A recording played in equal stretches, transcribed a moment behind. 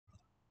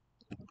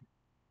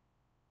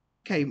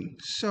Okay,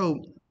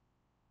 so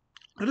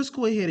let us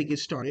go ahead and get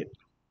started.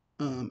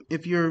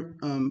 If you're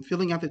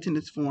filling out the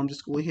attendance form,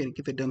 just go ahead and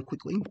get that done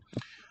quickly.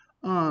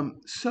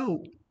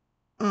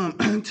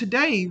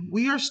 Today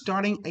we are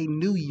starting a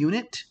new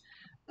unit,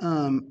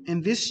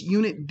 and this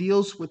unit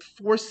deals with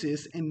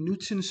forces and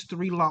Newton's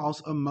three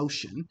laws of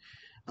motion.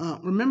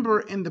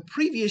 Remember, in the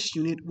previous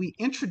unit, we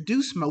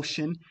introduced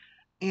motion,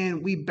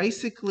 and we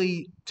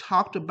basically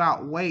talked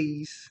about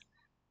ways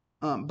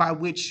by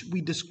which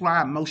we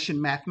describe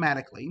motion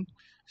mathematically.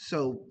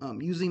 So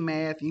using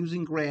math,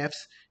 using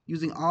graphs,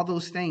 using all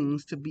those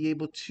things to be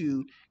able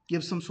to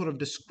give some sort of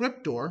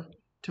descriptor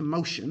to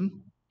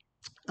motion.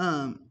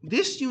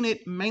 This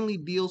unit mainly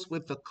deals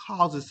with the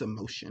causes of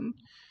motion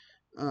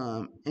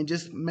and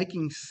just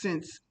making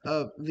sense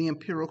of the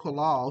empirical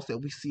laws that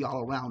we see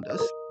all around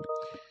us.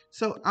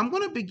 So I'm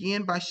going to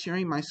begin by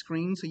sharing my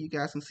screen so you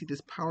guys can see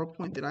this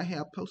PowerPoint that I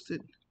have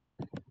posted.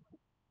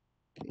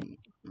 Okay.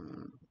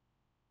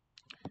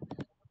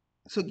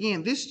 So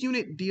again, this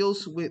unit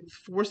deals with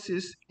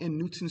forces and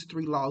Newton's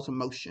three laws of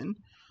motion.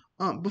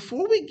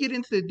 Before we get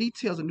into the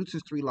details of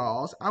Newton's three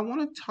laws, I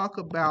want to talk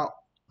about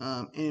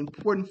an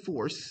important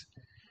force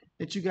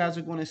that you guys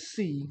are going to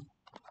see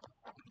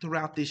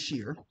throughout this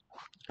year.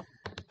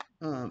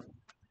 And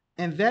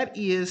that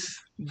is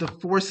the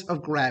force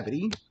of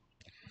gravity.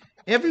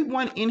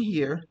 Everyone in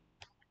here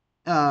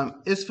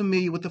is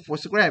familiar with the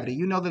force of gravity.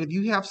 You know that if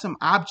you have some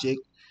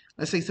object,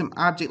 let's say some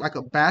object like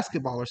a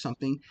basketball or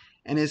something,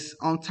 and it's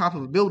on top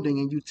of a building,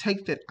 and you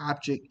take that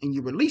object and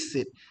you release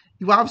it,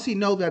 you obviously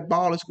know that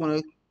ball is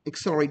going to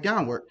accelerate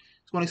downward.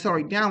 It's going to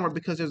accelerate downward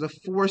because there's a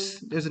force,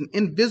 there's an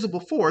invisible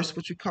force,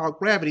 which we call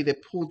gravity,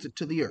 that pulls it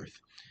to the earth.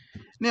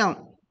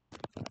 Now,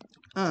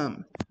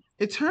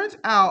 it turns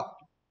out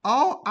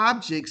all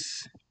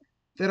objects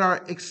that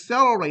are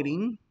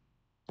accelerating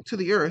to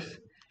the earth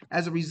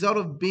as a result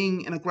of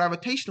being in a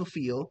gravitational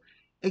field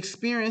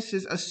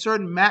experiences a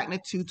certain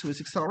magnitude to its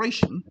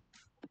acceleration.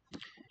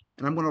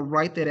 And I'm going to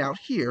write that out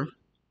here.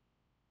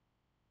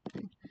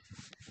 Okay.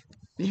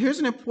 Now here's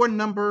an important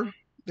number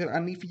that I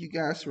need for you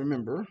guys to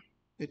remember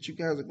that you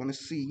guys are going to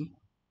see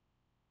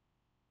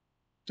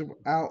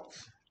throughout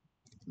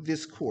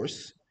this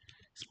course,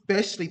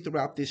 especially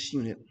throughout this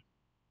unit.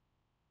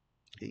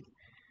 Okay.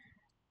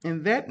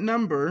 And that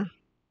number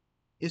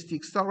is the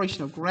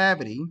acceleration of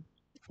gravity.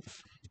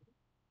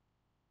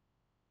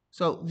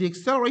 So the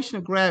acceleration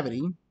of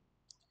gravity,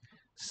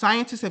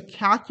 scientists have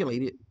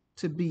calculated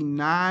to be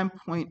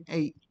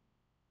 9.8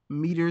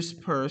 meters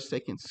per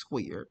second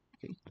squared.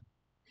 Okay.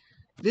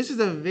 This is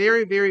a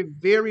very, very,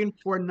 very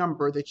important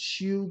number that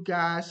you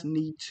guys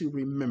need to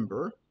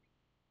remember.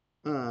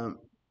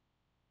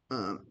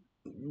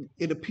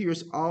 It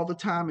appears all the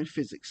time in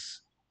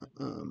physics.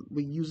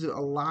 We use it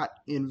a lot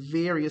in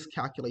various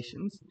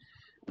calculations.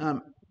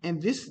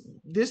 And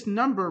this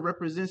number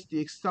represents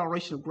the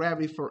acceleration of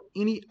gravity for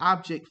any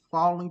object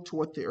falling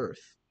toward the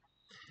earth.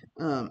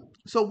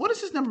 So what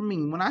does this number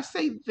mean? When I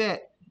say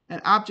that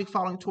an object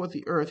falling toward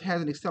the earth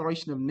has an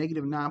acceleration of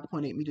negative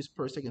 9.8 meters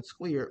per second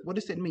squared, what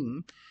does that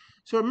mean?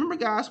 So remember,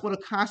 guys, what a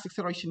constant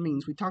acceleration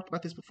means. We talked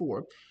about this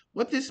before.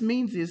 What this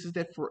means is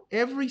that for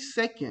every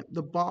second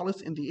the ball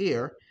is in the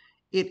air,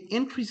 it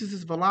increases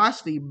its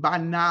velocity by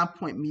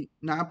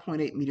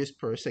 9.8 meters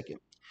per second.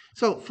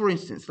 So, for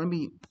instance, let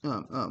me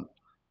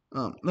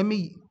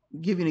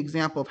give you an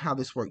example of how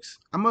this works.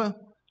 I'm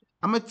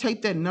gonna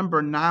take that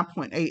number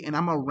 9.8 and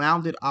I'm gonna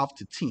round it off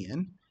to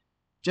 10,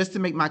 just to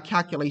make my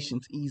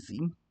calculations easy.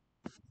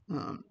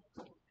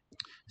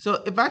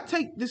 So if I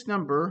take this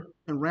number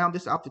and round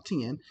this off to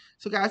 10,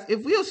 so guys,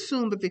 if we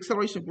assume that the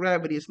acceleration of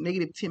gravity is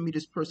negative 10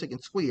 meters per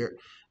second squared,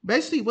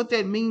 basically what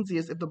that means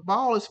is if the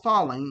ball is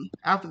falling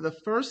after the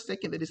first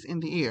second that it's in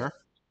the air,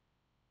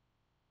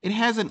 it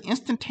has an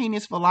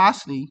instantaneous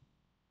velocity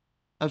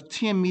of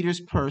 10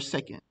 meters per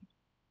second.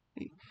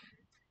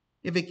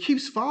 If it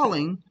keeps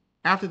falling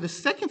after the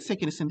second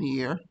second it's in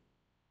the air,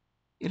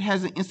 it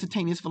has an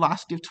instantaneous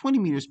velocity of 20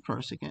 meters per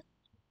second.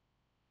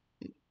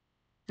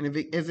 And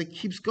as it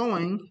keeps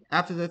going,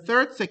 after the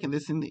third second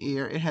that's in the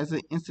air, it has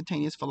an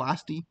instantaneous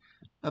velocity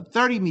of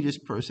 30 meters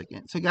per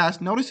second. So guys,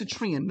 notice the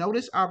trend.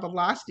 Notice our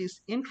velocity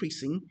is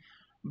increasing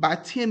by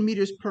 10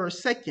 meters per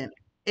second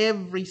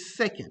every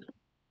second.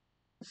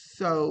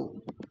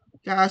 So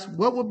guys,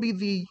 what would be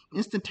the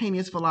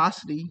instantaneous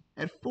velocity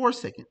at 4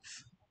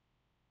 seconds?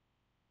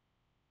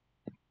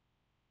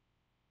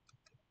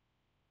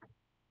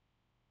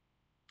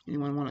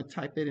 Anyone want to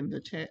type that in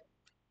the chat?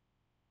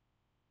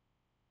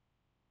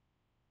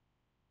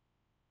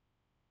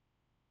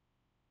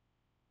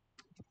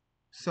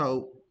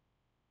 So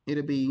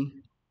it'll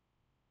be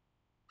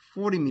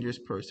 40 meters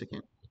per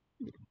second.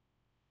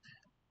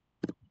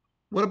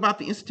 What about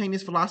the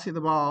instantaneous velocity of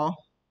the ball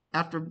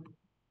after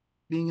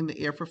being in the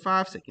air for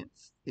 5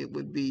 seconds? It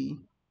would be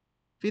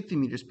 50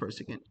 meters per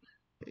second.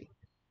 Okay.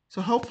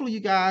 So hopefully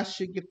you guys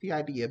should get the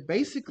idea.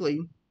 Basically,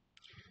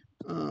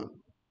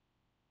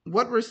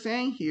 what we're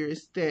saying here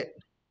is that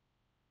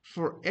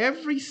for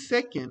every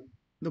second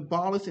the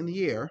ball is in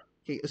the air,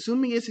 Okay,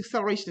 assuming its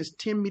acceleration is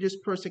 10 meters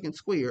per second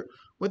squared,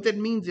 what that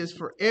means is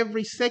for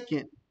every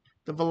second,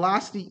 the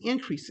velocity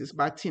increases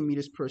by 10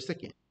 meters per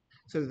second.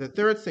 So the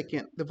third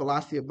second, the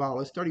velocity of the ball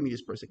is 30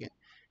 meters per second,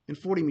 and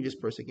 40 meters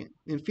per second,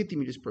 and 50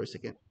 meters per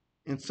second,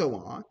 and so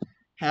on,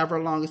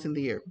 however long it's in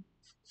the air.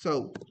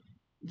 So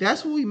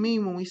that's what we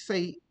mean when we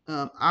say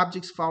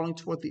objects falling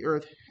toward the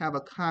Earth have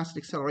a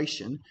constant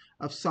acceleration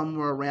of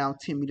somewhere around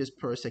 10 meters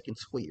per second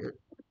squared.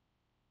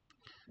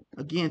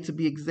 Again, to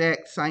be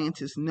exact,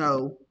 scientists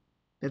know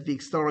that the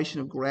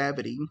acceleration of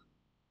gravity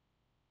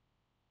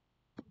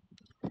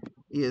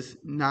is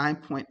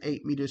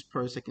 9.8 meters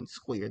per second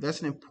squared. That's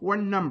an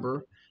important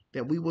number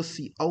that we will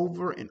see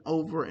over and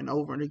over and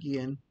over and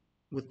again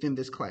within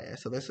this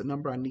class. So that's a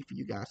number I need for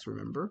you guys to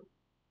remember.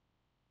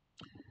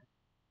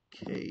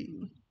 Okay.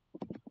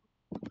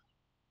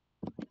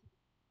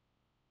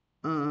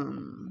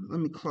 Let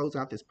me close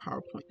out this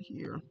PowerPoint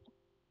here.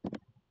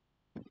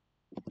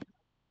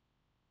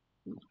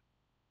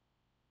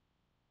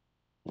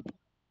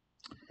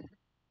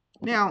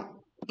 Now,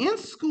 in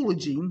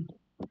Schoology,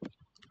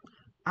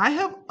 I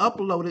have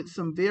uploaded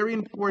some very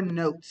important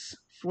notes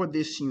for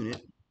this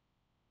unit.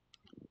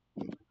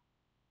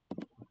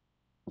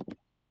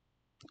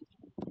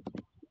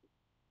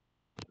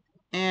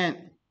 And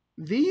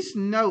these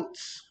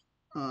notes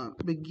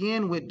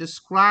begin with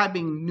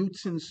describing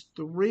Newton's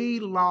 3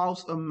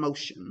 laws of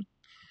motion.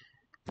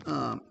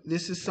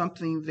 This is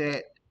something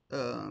that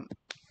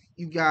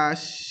you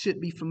guys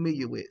should be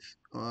familiar with,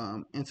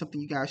 and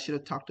something you guys should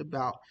have talked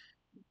about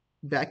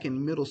back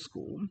in middle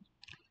school.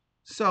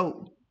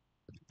 So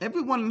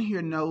everyone in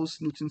here knows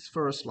Newton's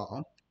first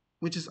law,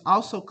 which is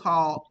also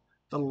called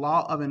the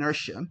law of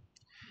inertia.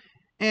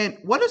 And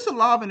what does the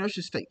law of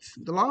inertia states?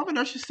 The law of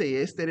inertia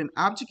says that an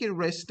object at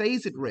rest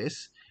stays at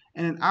rest,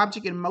 and an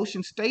object in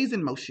motion stays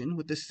in motion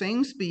with the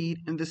same speed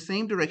in the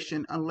same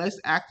direction unless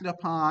acted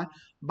upon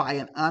by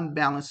an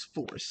unbalanced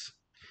force.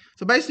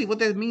 So basically what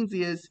that means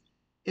is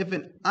if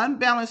an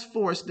unbalanced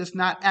force does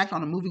not act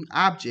on a moving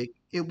object,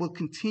 it will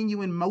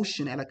continue in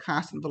motion at a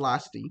constant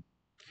velocity.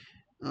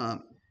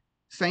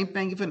 Same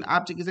thing if an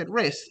object is at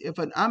rest. If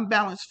an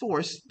unbalanced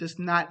force does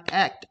not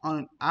act on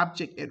an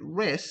object at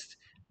rest,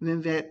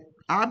 then that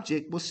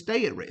object will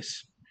stay at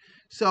rest.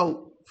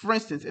 So, for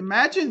instance,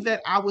 imagine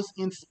that I was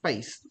in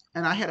space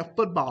and I had a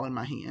football in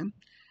my hand.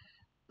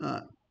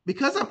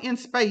 Because I'm in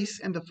space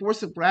and the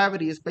force of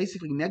gravity is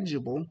basically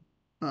negligible,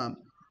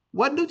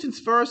 what Newton's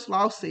first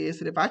law says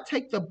that if I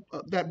take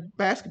that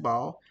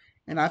basketball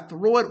and I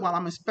throw it while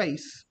I'm in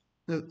space,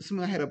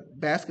 assuming I had a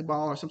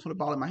basketball or some sort of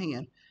ball in my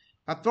hand,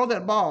 I throw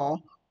that ball,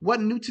 what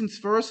Newton's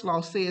first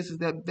law says is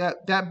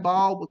that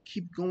ball will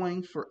keep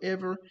going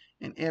forever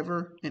and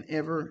ever and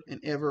ever and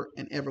ever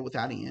and ever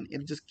without end.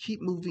 It'll just keep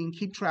moving,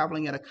 keep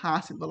traveling at a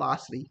constant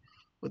velocity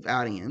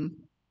without end,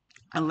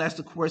 unless,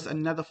 of course,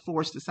 another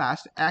force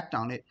decides to act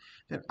on it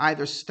that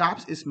either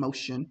stops its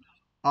motion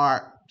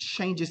or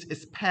changes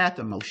its path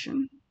of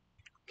motion.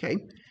 Okay,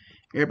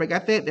 everybody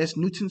got that? That's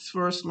Newton's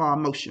first law of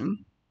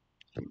motion.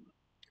 Okay.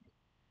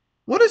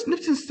 What is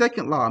Newton's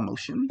second law of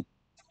motion?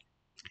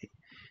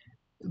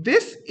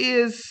 This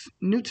is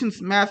Newton's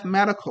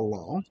mathematical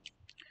law,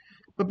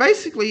 but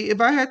basically,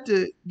 if I had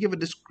to give a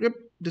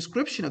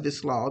description of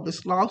this law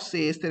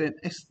says that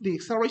the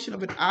acceleration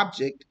of an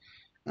object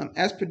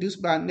as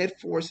produced by a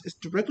net force is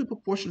directly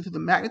proportional to the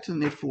magnitude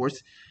of the net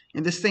force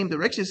in the same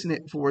direction as the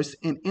net force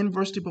and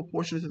inversely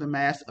proportional to the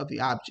mass of the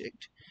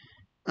object.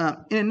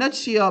 In a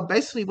nutshell,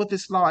 basically what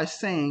this law is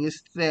saying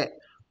is that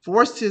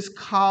forces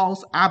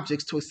cause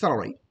objects to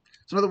accelerate.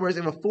 So in other words,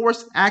 if a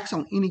force acts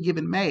on any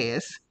given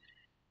mass,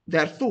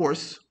 that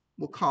force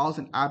will cause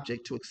an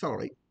object to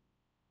accelerate.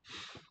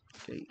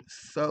 Okay,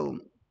 so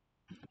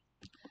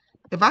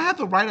if I have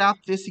to write out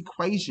this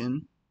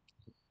equation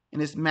in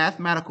its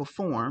mathematical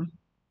form,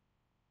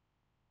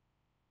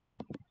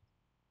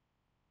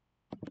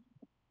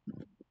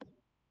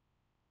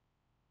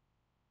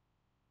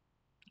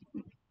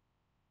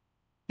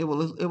 it will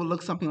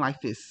look something like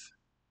this.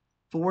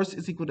 Force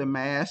is equal to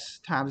mass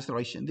times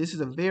acceleration. This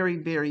is a very,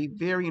 very,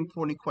 very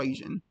important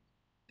equation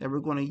that we're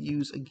going to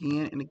use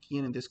again and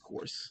again in this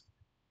course.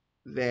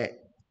 That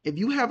if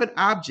you have an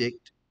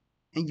object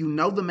and you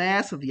know the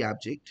mass of the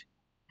object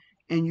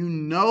and you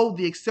know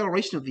the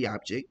acceleration of the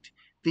object,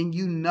 then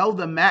you know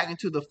the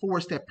magnitude of the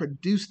force that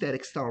produced that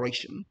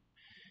acceleration.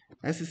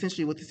 That's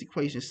essentially what this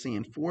equation is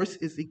saying. Force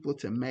is equal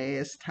to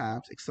mass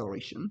times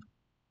acceleration.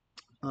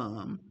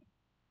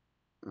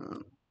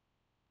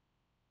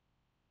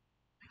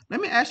 Let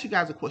me ask you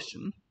guys a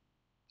question.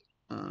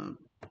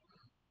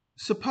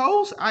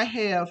 Suppose I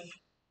have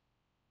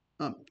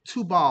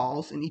 2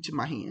 balls in each of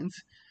my hands.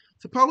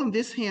 Suppose in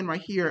this hand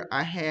right here,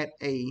 I had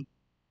a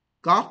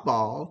golf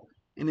ball,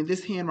 and in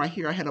this hand right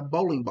here, I had a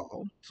bowling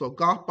ball. So a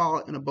golf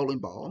ball and a bowling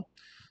ball.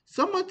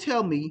 Someone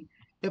tell me,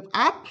 if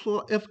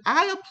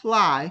I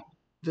apply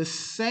the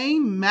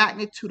same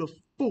magnitude of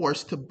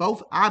force to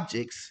both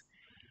objects,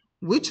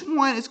 which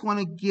one is going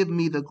to give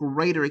me the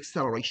greater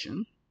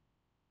acceleration?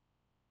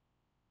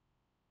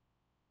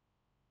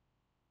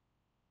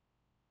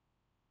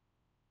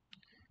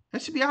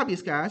 That should be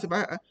obvious, guys. So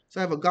I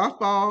have a golf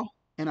ball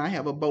and I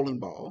have a bowling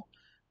ball,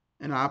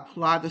 and I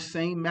apply the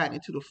same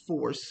magnitude of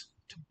force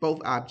to both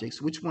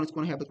objects. Which one is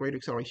going to have the greater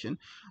acceleration?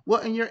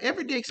 Well, in your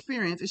everyday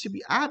experience, it should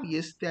be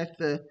obvious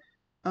that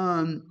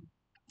um,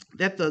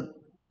 the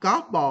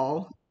golf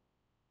ball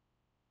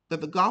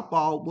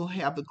will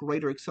have the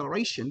greater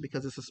acceleration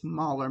because it's a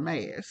smaller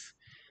mass.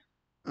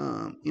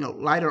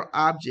 Lighter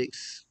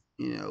objects,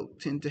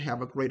 tend to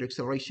have a greater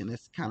acceleration.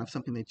 That's kind of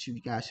something that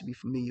you guys should be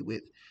familiar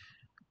with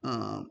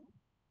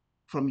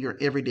from your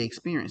everyday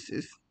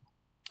experiences.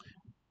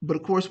 But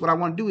of course, what I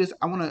want to do is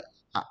I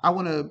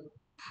want to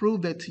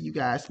prove that to you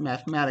guys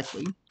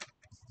mathematically.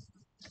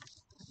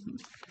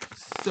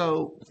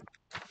 So,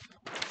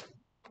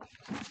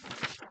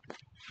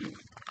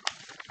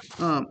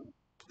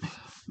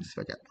 let's see if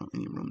I got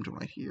any room to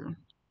write here.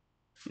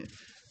 Yeah.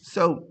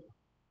 So,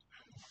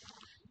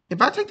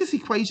 if I take this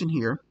equation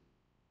here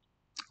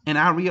and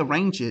I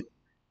rearrange it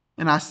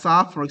and I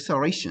solve for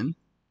acceleration,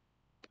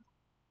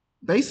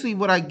 basically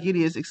what I get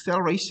is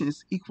acceleration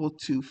is equal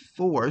to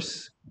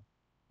force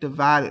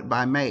divided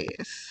by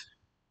mass,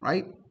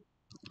 right?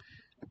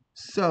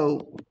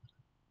 So,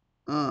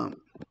 let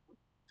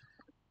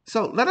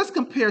us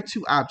compare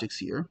two objects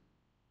here.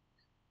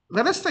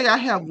 Let us say I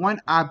have one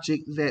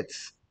object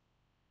that's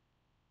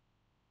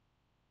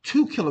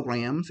 2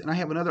 kilograms and I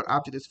have another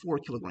object that's 4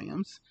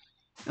 kilograms.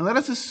 And let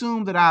us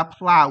assume that I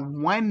apply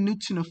 1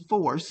 Newton of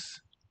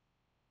force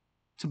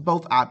to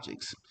both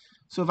objects.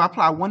 So if I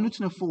apply 1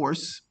 Newton of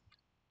force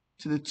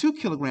to the 2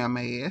 kilogram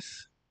mass,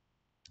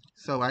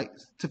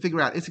 to figure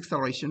out its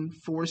acceleration,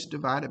 force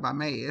divided by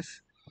mass,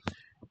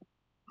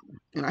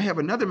 and I have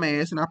another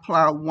mass and I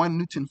apply 1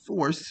 Newton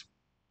force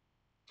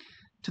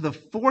to the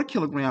 4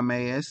 kilogram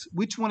mass,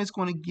 which one is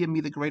going to give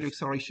me the greater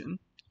acceleration?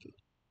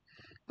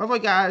 By the way,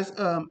 guys,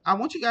 I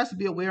want you guys to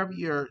be aware of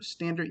your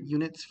standard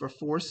units for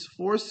force.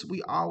 Force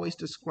we always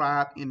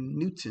describe in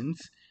newtons,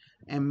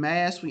 and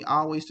mass we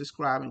always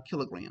describe in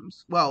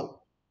kilograms.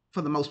 Well,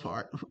 for the most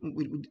part,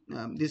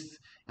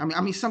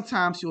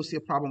 sometimes you'll see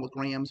a problem with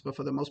grams, but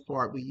for the most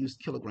part, we use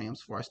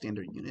kilograms for our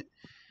standard unit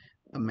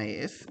of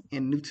mass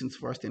and newtons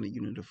for our standard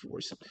unit of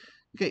force.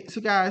 Okay, so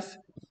guys,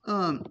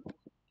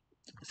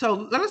 so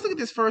let us look at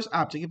this first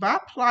object. If I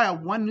apply a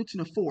 1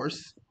 Newton of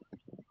force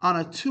on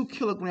a 2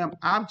 kilogram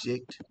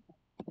object,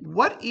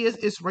 what is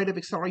its rate of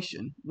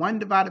acceleration? 1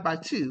 divided by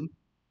 2,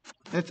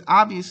 that's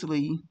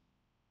obviously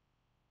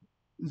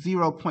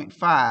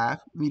 0.5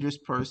 meters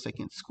per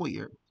second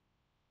squared.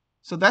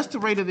 So that's the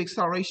rate of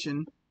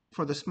acceleration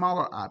for the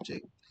smaller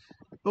object.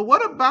 But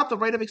what about the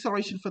rate of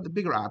acceleration for the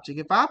bigger object?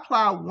 If I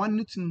apply 1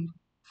 Newton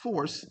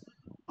force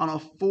on a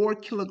 4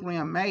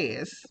 kilogram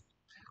mass,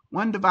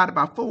 1 divided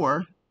by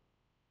 4,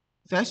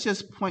 that's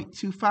just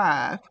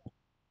 0.25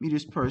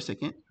 meters per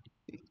second.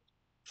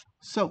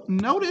 So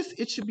notice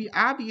it should be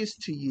obvious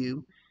to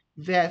you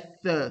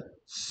that the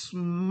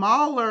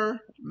smaller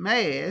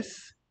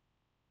mass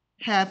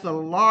has a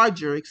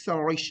larger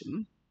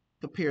acceleration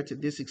compared to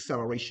this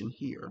acceleration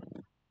here.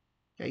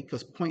 Okay,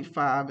 because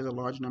 0.5 is a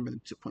larger number than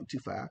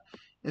 2.25.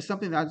 It's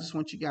something that I just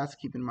want you guys to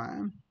keep in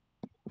mind.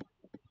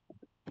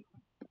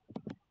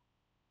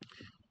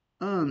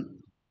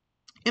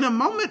 In a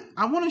moment,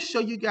 I want to show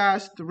you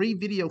guys 3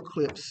 video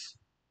clips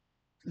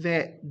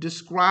that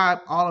describe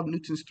all of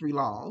Newton's 3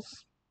 laws.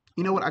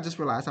 You know what? I just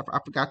realized I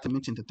forgot to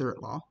mention the third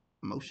law of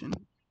motion.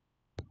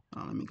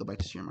 Let me go back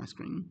to share my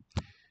screen.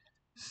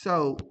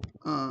 So,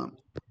 the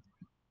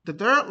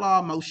third law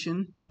of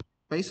motion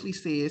basically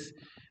says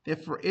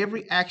that for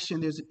every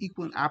action, there's an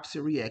equal and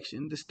opposite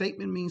reaction. The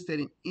statement means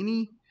that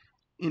in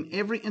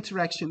every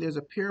interaction, there's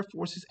a pair of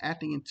forces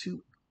acting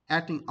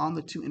on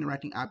the 2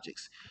 interacting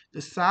objects.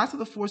 The size of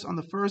the force on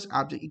the first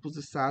object equals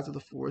the size of the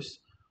force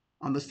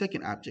on the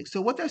second object. So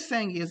what they're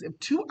saying is if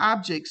 2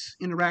 objects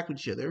interact with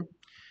each other,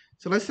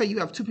 so let's say you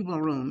have 2 people in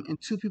a room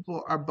and 2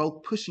 people are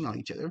both pushing on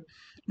each other,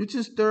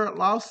 Newton's third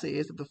law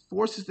says that the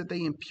forces that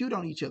they impute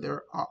on each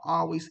other are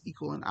always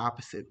equal and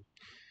opposite.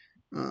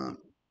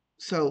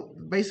 So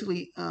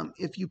basically,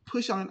 if you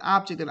push on an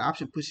object, that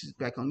object pushes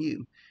back on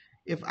you.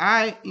 If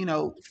I,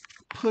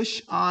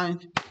 push on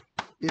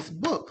this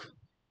book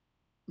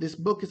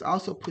is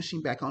also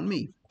pushing back on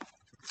me.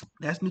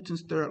 That's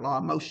Newton's third law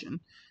of motion.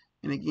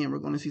 And again, we're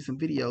going to see some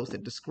videos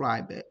that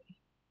describe that.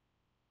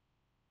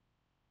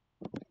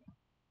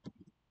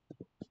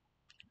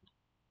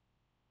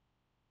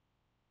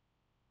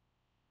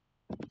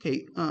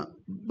 Okay,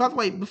 by the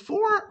way,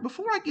 before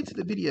I get to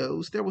the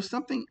videos, there was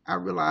something I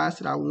realized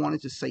that I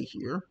wanted to say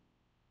here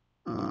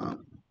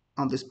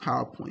on this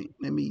PowerPoint.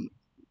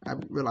 I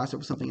realized there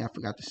was something I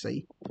forgot to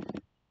say,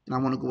 and I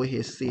want to go ahead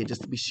and say it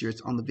just to be sure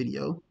it's on the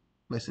video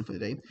lesson for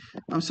today.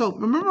 So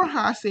remember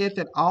how I said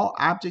that all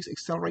objects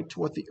accelerate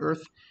toward the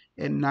Earth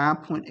at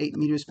 9.8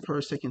 meters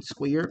per second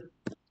squared?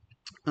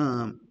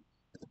 And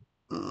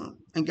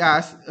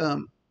guys,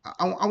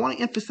 I want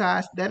to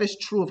emphasize that is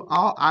true of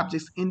all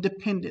objects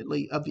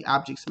independently of the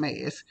object's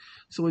mass.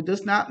 So it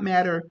does not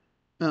matter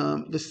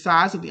the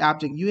size of the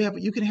object.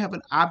 You can have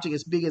an object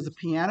as big as a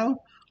piano,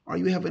 or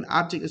you have an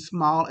object as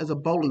small as a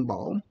bowling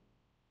ball.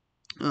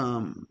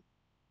 um,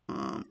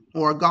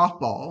 or a golf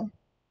ball,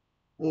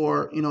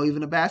 or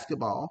even a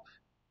basketball,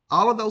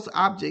 all of those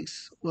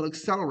objects will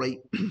accelerate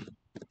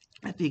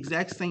at the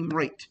exact same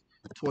rate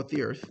toward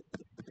the Earth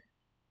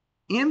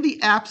in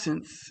the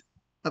absence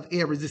of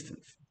air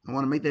resistance. I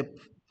want to make that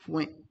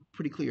point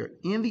pretty clear.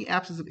 In the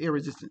absence of air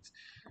resistance.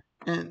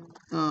 And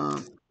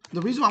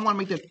the reason why I want to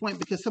make that point,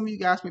 because some of you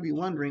guys may be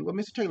wondering, well,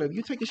 Mr. Taylor, if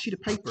you take a sheet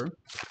of paper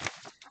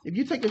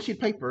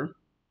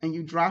and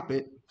you drop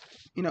it,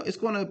 it's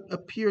going to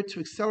appear to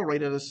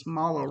accelerate at a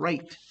smaller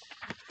rate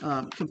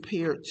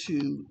compared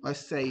to,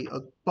 let's say, a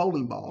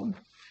bowling ball.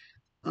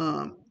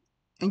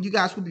 And you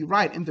guys will be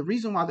right. And the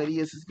reason why that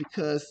is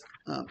because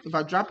if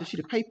I drop the sheet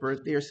of paper,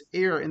 there's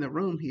air in the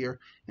room here,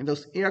 and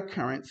those air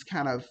currents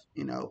kind of,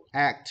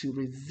 act to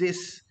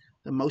resist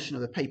the motion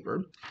of the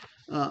paper.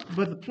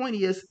 But the point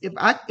is, if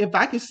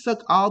I could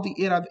suck all of the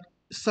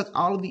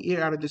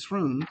air out of this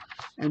room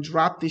and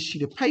drop this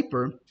sheet of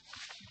paper,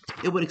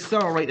 it would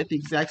accelerate at the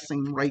exact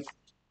same rate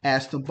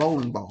as the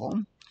bowling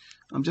ball.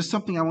 Just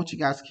something I want you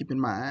guys to keep in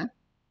mind,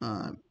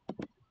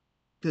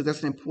 because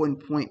that's an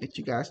important point that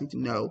you guys need to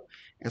know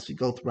as we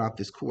go throughout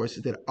this course,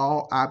 is that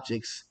all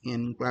objects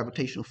in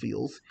gravitational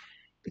fields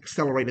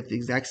accelerate at the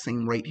exact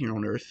same rate here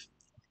on Earth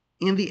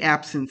in the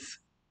absence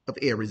of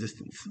air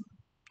resistance.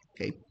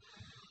 Okay.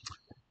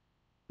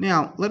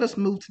 Now, let us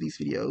move to these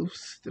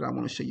videos that I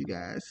want to show you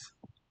guys.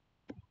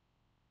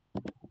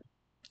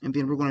 And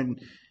then we're going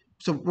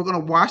to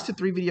watch the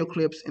 3 video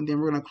clips, and then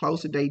we're going to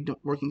close the day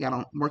working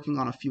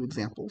on a few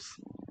examples.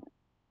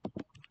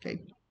 Okay.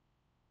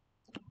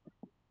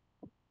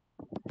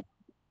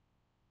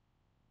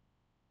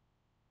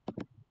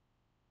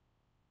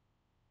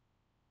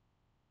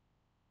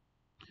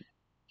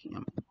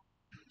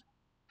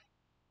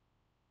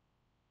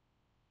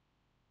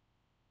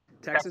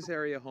 Texas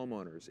area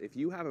homeowners, if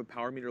you have a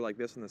power meter like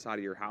this on the side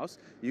of your house,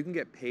 you can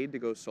get paid to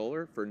go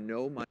solar for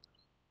no money.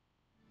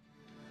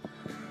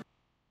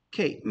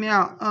 Okay,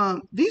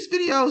 now these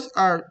videos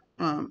are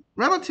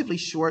relatively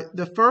short.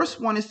 The first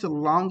one is the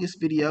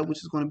longest video, which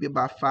is going to be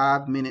about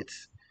 5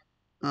 minutes,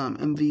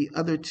 and the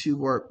other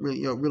 2 are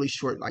really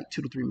short, like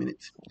 2 to 3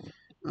 minutes.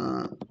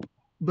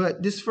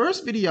 But this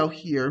first video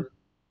here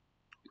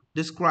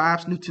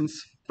describes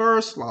Newton's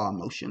first law of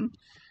motion.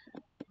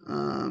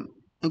 And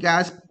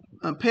guys,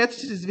 pay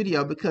attention to this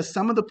video, because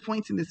some of the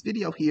points in this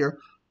video here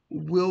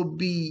will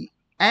be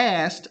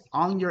asked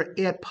on your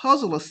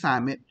Edpuzzle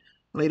assignment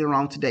later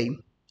on today.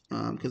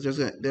 Because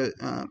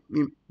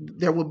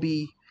there will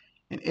be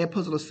an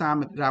Edpuzzle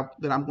assignment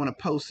that I'm going to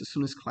post as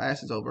soon as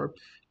class is over,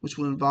 which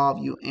will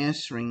involve you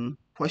answering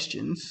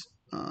questions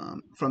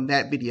from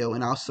that video,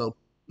 and also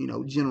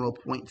general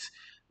points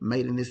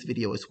made in this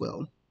video as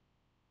well.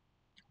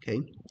 Okay,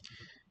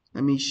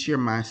 let me share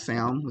my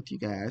sound with you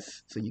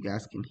guys so you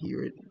guys can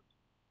hear it.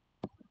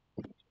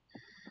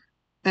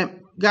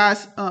 And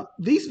guys,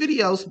 these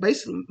videos,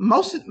 basically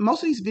most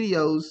of these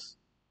videos,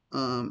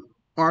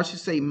 or I should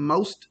say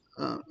most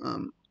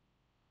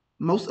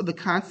of the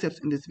concepts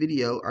in this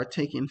video are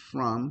taken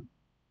from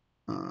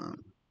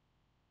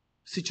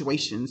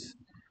situations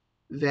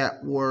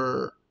that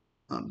were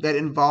that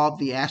involve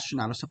the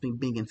astronaut or something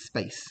being in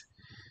space.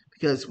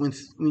 Because when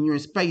you're in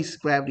space,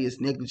 gravity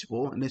is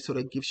negligible, and this sort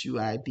of gives you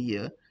an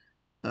idea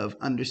of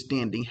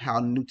understanding how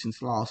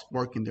Newton's laws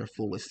work in their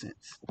fullest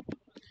sense.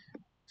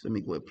 So let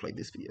me go ahead and play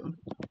this video.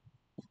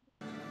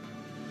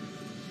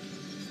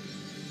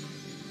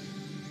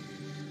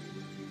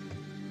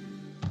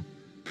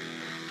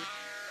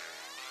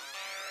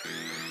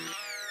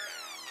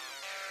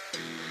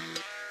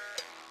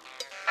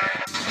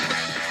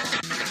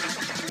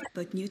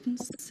 But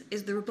Newton's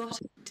is the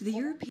robotic to the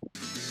European.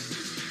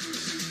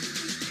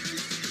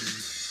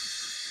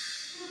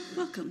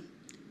 Welcome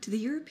to the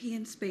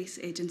European Space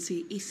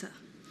Agency, ESA.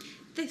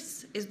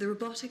 This is the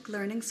Robotic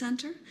Learning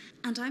Centre,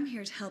 and I'm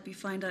here to help you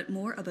find out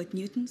more about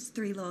Newton's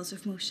 3 laws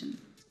of motion.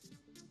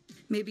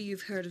 Maybe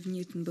you've heard of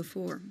Newton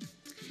before.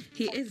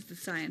 He is the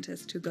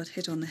scientist who got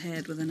hit on the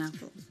head with an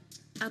apple.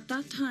 At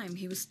that time,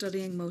 he was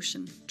studying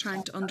motion,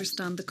 trying to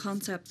understand the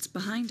concepts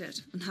behind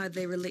it and how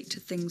they relate to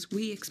things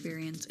we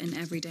experience in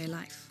everyday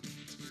life.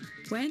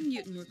 When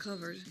Newton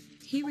recovered,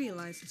 he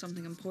realised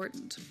something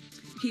important.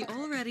 He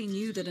already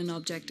knew that an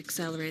object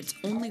accelerates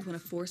only when a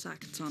force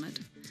acts on it.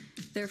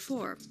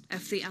 Therefore,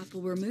 if the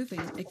apple were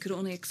moving, it could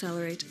only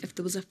accelerate if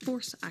there was a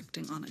force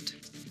acting on it.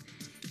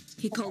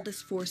 He called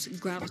this force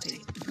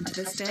gravity, and to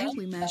this day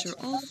we measure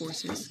all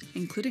forces,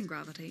 including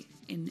gravity,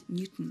 in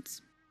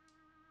newtons.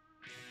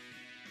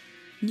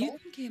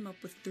 Newton came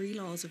up with 3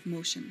 laws of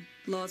motion,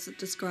 laws that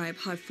describe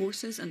how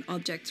forces and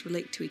objects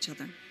relate to each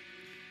other.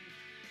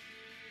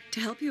 To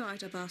help you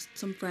out, I've asked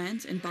some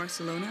friends in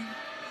Barcelona,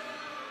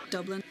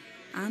 Dublin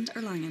and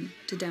Erlangen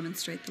to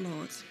demonstrate the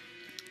laws.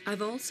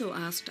 I've also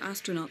asked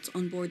astronauts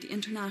on board the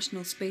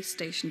International Space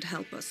Station to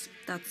help us.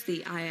 That's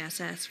the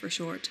ISS for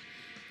short.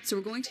 So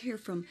we're going to hear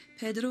from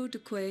Pedro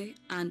Duque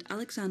and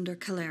Alexander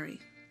Caleri.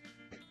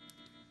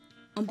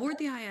 On board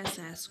the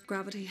ISS,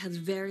 gravity has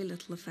very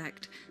little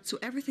effect, so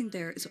everything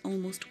there is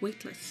almost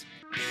weightless.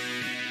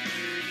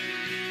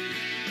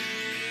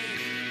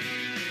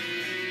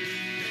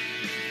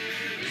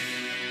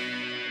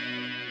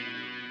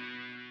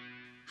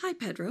 Hi,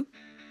 Pedro.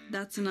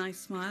 That's a nice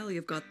smile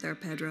you've got there,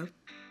 Pedro.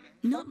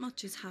 Not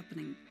much is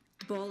happening.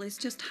 The ball is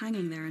just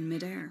hanging there in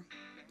midair.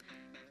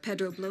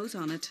 Pedro blows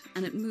on it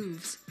and it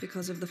moves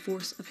because of the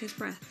force of his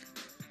breath.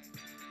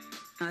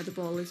 Now the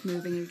ball is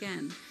moving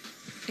again,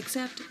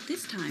 except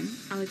this time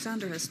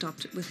Alexander has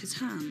stopped it with his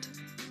hand.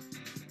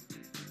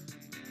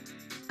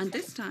 And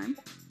this time,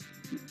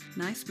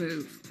 nice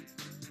move.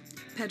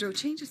 Pedro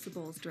changes the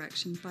ball's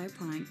direction by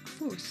applying a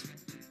force.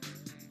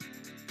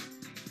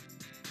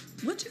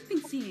 What you've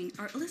been seeing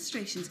are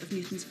illustrations of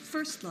Newton's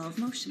first law of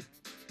motion.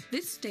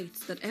 This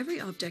states that every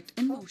object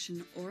in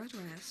motion or at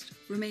rest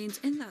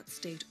remains in that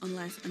state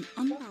unless an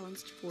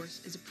unbalanced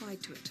force is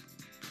applied to it.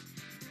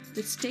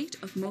 The state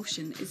of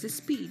motion is the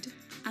speed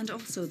and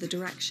also the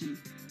direction.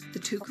 The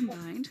two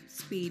combined,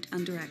 speed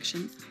and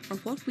direction, are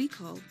what we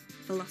call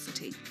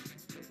velocity.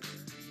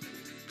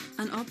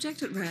 An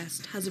object at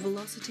rest has a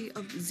velocity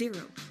of 0,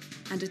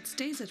 and it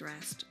stays at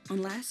rest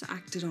unless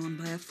acted on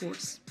by a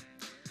force.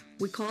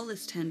 We call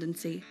this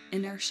tendency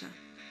inertia.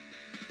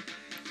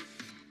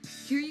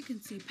 Here you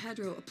can see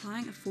Pedro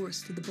applying a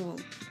force to the ball.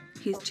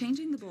 He is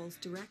changing the ball's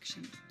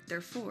direction,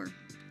 therefore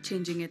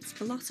changing its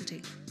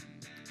velocity.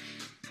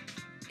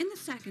 In the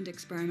second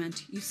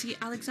experiment, you see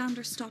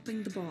Alexander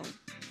stopping the ball.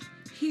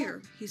 Here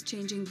he's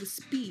changing the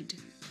speed,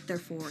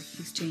 therefore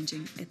he's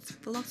changing its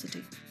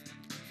velocity.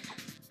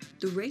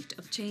 The rate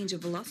of change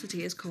of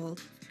velocity is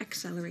called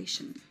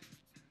acceleration.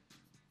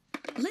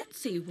 Let's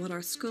see what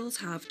our schools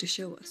have to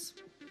show us.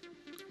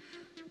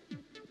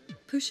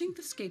 Pushing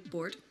the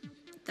skateboard,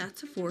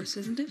 that's a force,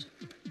 isn't it?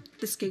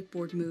 The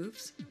skateboard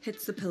moves,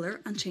 hits the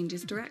pillar and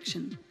changes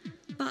direction.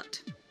 But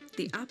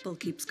the apple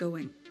keeps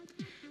going.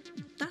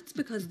 That's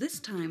because this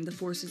time the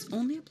force is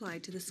only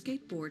applied to the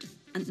skateboard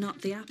and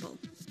not the apple.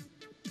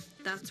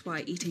 That's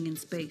why eating in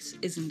space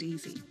isn't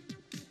easy.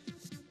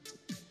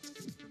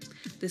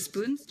 The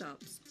spoon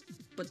stops,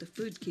 but the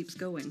food keeps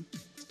going.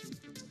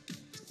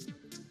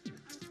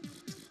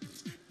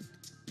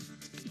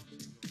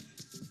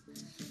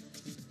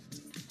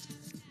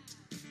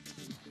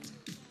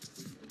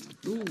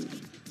 Ooh,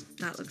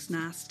 that looks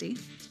nasty,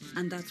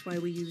 and that's why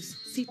we use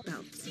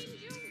seatbelts.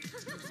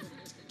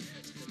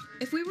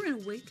 If we were in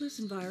a weightless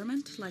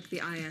environment like the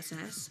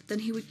ISS, then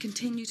he would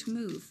continue to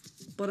move,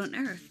 but on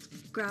Earth,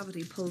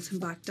 gravity pulls him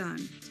back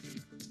down.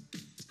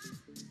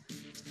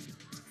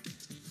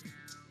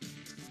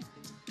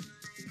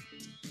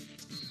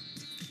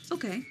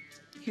 Okay,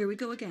 here we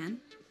go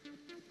again.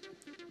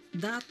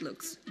 That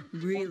looks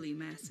really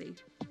messy.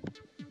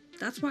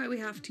 That's why we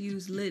have to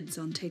use lids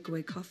on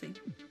takeaway coffee.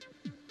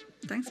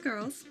 Thanks,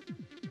 girls.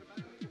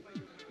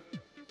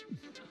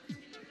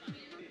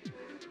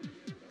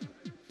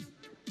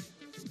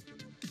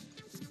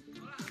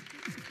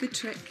 Good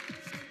trick.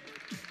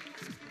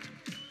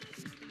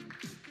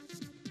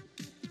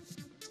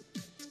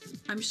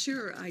 I'm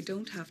sure I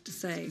don't have to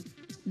say,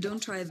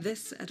 don't try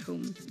this at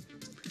home.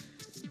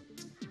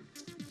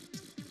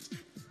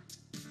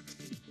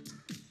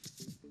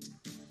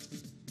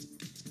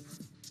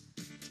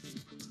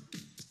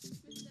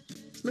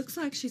 Looks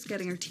like she's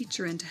getting her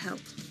teacher in to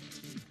help.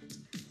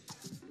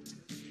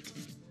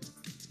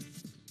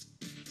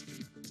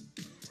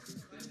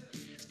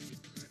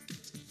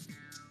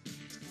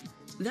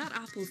 That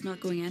apple's not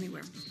going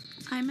anywhere.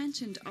 I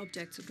mentioned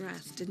objects at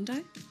rest, didn't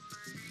I?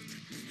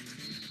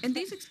 In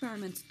these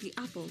experiments, the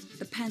apple,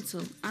 the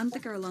pencil, and the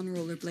girl on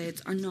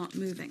rollerblades are not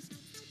moving.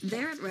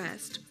 They're at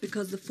rest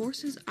because the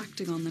forces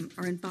acting on them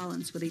are in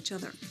balance with each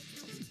other.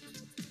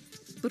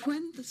 But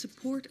when the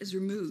support is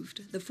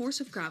removed, the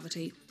force of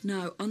gravity,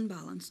 now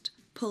unbalanced,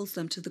 pulls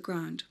them to the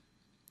ground.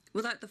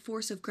 Without the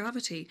force of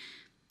gravity,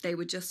 they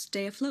would just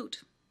stay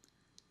afloat,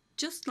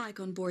 just like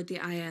on board the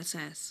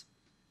ISS.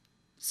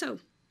 So,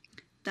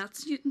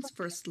 that's Newton's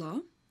first law.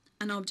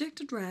 An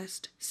object at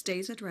rest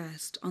stays at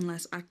rest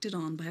unless acted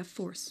on by a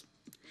force.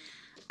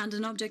 And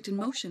an object in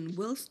motion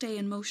will stay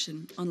in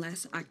motion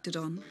unless acted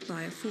on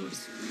by a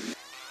force.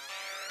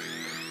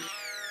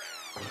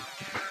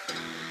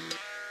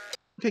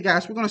 Okay,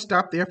 guys, we're going to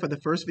stop there for the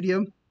first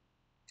video.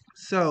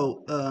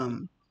 So,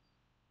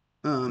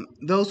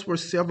 those were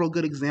several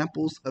good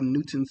examples of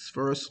Newton's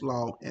first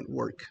law at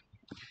work.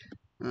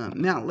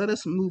 Now, let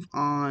us move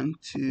on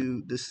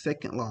to the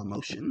second law of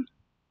motion.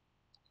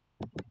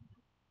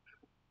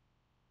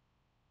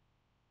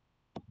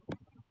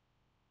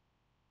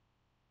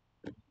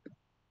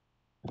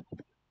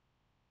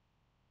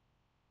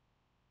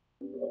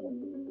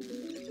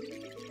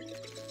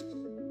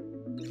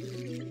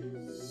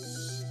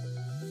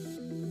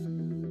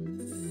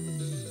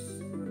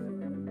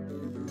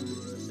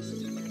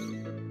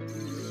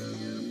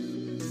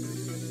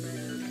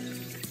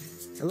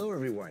 Hello,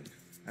 everyone.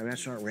 I'm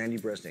astronaut Randy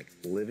Bresnik,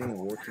 living and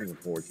working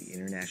aboard the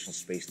International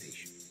Space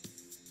Station.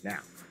 Now,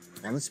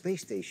 on the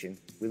space station,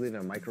 we live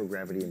in a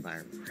microgravity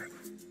environment.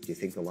 Do you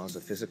think the laws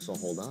of physics will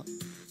hold up?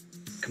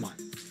 Come on,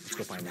 let's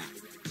go find out.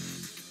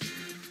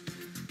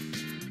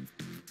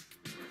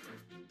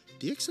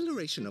 The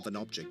acceleration of an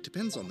object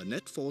depends on the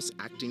net force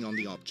acting on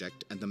the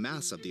object and the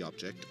mass of the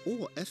object,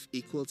 or F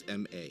equals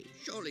ma.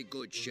 Jolly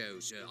good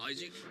show, Sir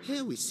Isaac.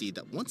 Here we see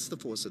that once the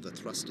force of the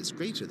thrust is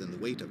greater than the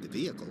weight of the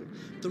vehicle,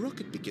 the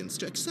rocket begins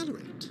to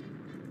accelerate.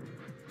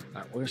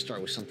 All right, we're going to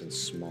start with something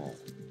small.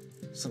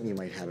 Something you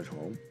might have at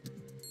home.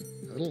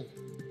 A little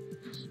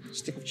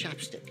stick of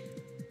chapstick.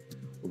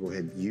 We'll go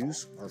ahead and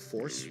use our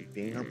force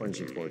being our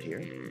bungee cord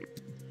here.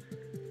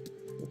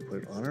 We'll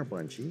put it on our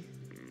bungee,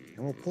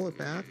 and we'll pull it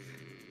back.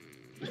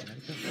 Let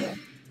it go.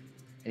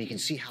 And you can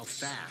see how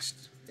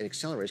fast it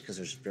accelerates because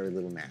there's very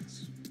little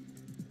mass.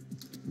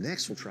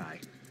 Next, we'll try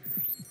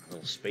a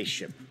little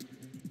spaceship.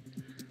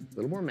 A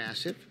little more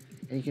massive,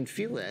 and you can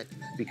feel that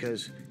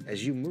because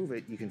as you move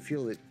it, you can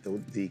feel that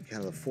the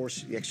kind of the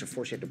force, the extra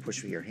force you have to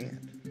push with your hand.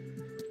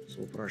 So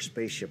we'll put our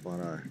spaceship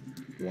on our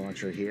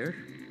launcher here,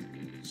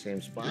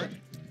 same spot.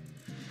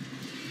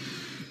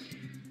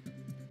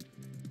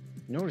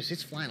 Notice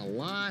it's flying a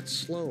lot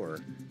slower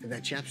than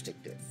that chapstick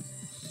did.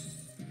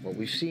 What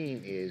we've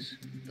seen is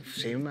the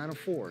same amount of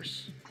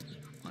force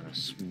on a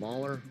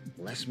smaller,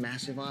 less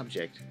massive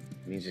object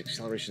means the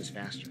acceleration is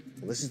faster.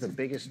 Well, this is the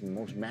biggest and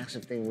most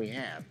massive thing we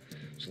have,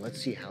 so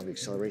let's see how the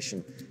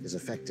acceleration is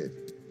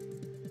affected.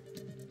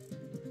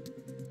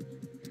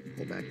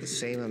 Pull back the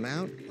same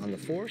amount on the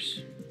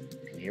force,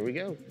 and here we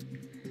go.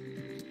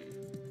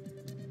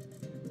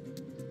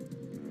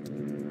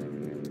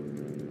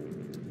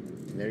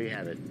 And there you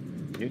have it,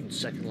 Newton's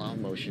second law of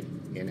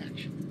motion in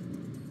action.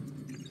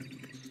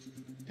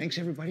 Thanks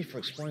everybody for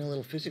exploring a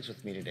little physics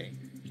with me today.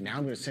 Now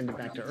I'm going to send it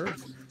back to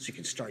Earth so you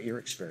can start your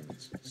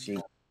experiments. See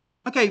you.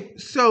 Okay,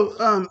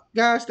 so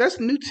guys, that's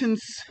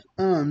Newton's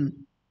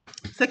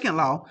second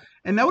law.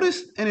 And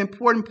notice an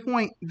important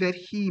point that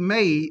he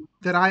made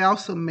that I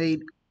also made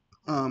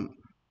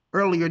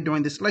earlier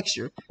during this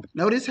lecture.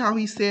 Notice how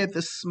he said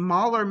the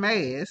smaller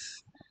mass,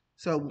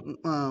 so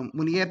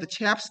when he had the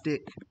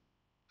chapstick,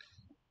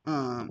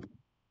 when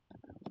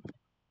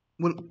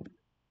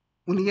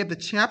he had the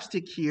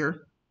chapstick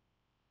here,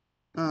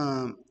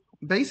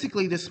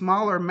 basically the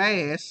smaller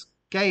mass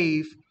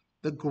gave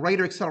the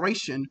greater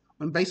acceleration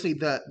when basically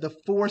the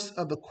force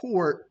of the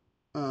cord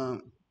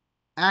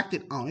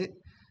acted on it.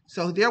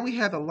 So there we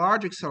have the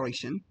large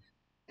acceleration.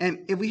 And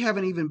if we have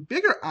an even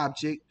bigger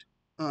object,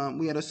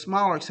 we had a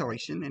smaller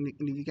acceleration. And if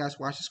you guys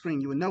watch the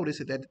screen, you will notice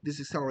that this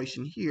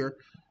acceleration here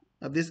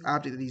of this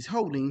object that he's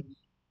holding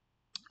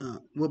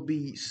will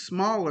be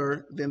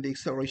smaller than the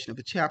acceleration of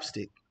the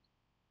chapstick.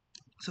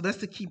 So that's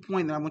the key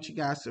point that I want you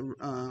guys to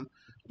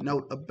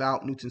note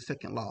about Newton's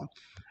second law.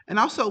 And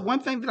also, one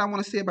thing that I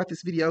want to say about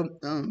this video,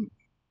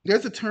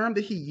 there's a term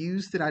that he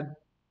used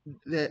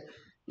that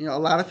a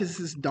lot of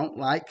physicists don't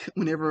like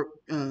whenever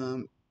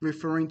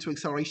referring to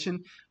acceleration.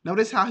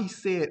 Notice how he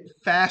said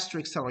faster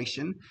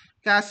acceleration.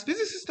 Guys,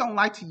 physicists don't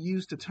like to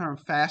use the term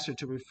faster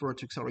to refer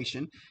to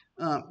acceleration.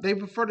 They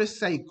prefer to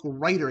say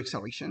greater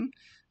acceleration.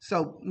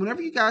 So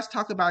whenever you guys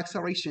talk about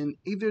acceleration,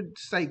 either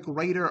say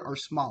greater or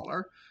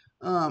smaller.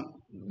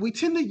 We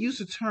tend to use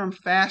the term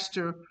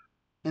faster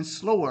and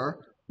slower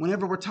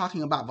whenever we're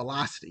talking about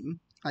velocity.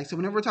 So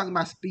whenever we're talking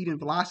about speed and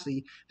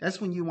velocity, that's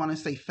when you want to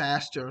say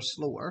faster or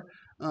slower.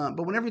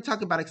 But whenever you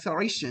talk about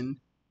acceleration,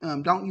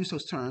 don't use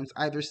those terms.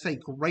 Either say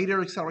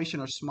greater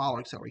acceleration or smaller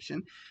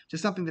acceleration.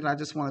 Just something that I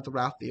just wanted to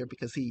throw out there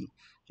because he,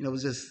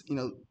 was just,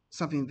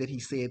 something that he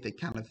said that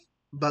kind of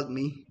bugged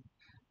me.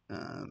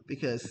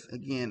 Because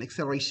again,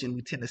 acceleration,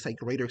 we tend to say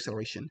greater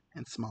acceleration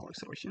and smaller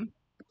acceleration.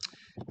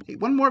 Okay,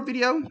 one more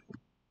video,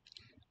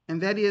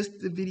 and that is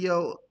the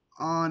video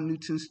on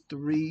Newton's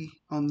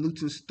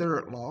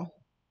third law.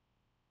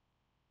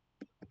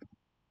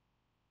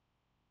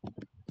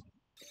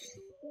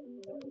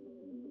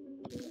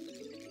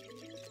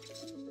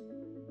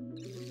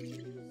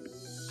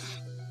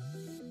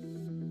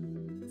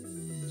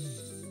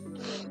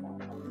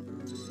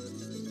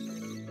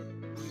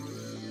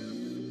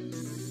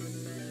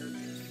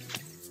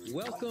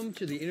 Welcome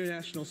to the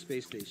International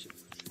Space Station.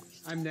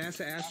 I'm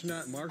NASA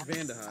astronaut Mark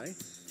Vande Hei.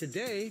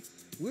 Today,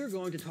 we're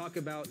going to talk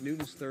about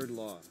Newton's third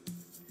law.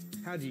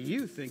 How do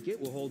you think it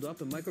will hold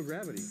up in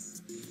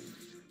microgravity?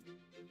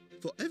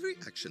 For every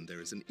action, there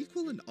is an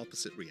equal and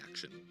opposite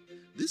reaction.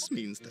 This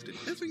means that in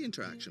every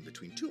interaction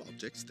between two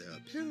objects, there are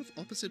a pair of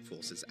opposite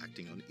forces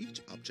acting on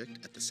each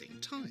object at the same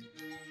time.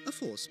 A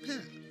force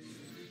pair.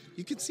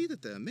 You can see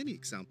that there are many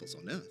examples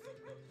on Earth.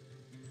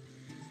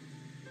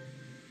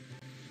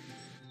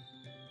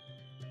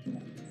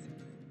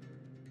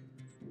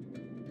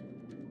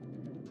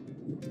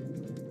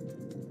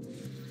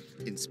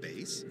 In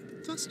space,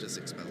 thrusters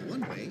expel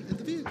one way and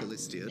the vehicle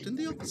is steered in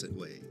the opposite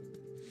way.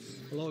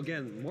 Hello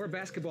again. More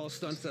basketball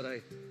stunts that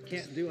I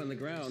can't do on the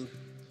ground.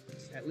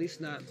 At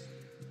least not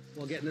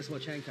while getting this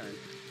much hang time.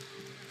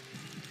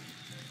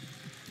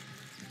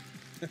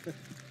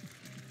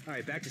 All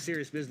right, back to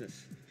serious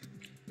business.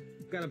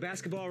 Got a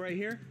basketball right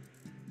here.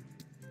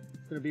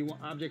 It's going to be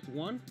object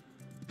 1.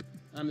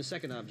 I'm the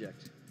second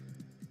object.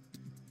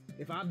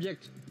 If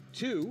object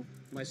 2,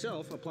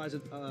 myself, applies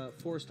a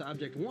force to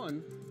object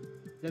 1,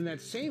 then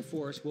that same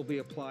force will be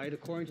applied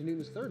according to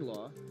Newton's third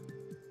law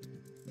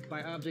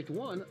by object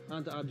 1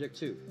 onto object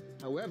 2.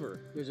 However,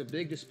 there's a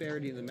big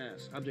disparity in the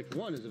mass. Object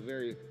 1 is a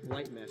very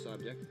light mass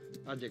object.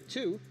 Object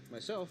 2,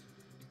 myself,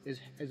 is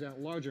a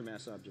larger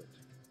mass object.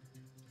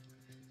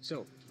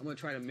 So I'm going to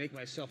try to make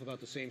myself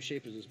about the same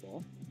shape as this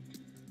ball.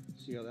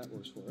 See how that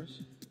works for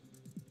us.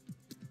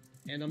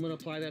 And I'm going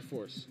to apply that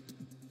force.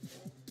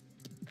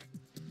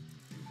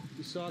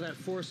 You saw that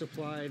force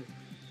applied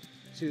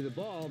to the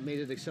ball made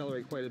it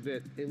accelerate quite a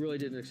bit. It really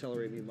didn't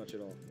accelerate me much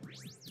at all.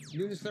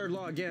 Newton's third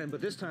law again,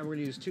 but this time we're going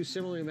to use two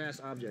similarly massed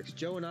objects.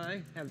 Joe and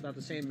I have about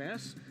the same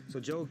mass,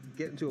 so Joe,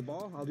 get into a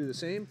ball. I'll do the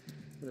same.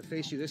 I'm going to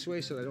face you this way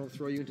so that I don't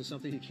throw you into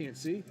something you can't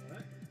see.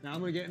 Now I'm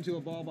going to get into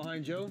a ball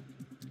behind Joe,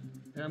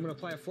 and I'm going to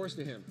apply a force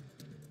to him.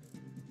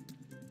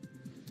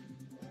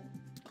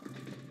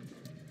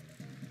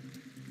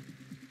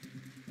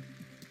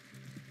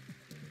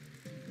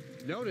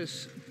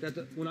 Notice that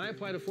when I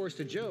applied a force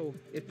to Joe,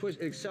 it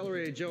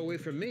accelerated Joe away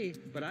from me,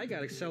 but I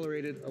got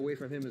accelerated away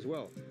from him as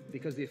well,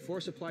 because the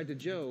force applied to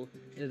Joe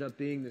ended up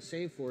being the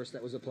same force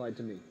that was applied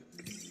to me.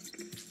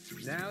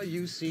 Now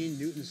you've seen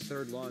Newton's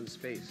third law in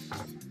space.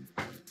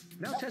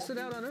 Now test it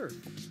out on Earth.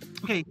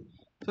 Okay,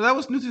 so that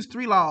was Newton's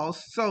 3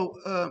 laws. So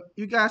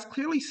you guys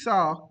clearly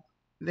saw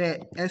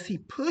that as he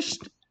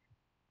pushed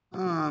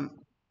on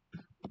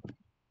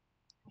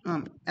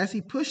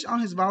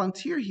his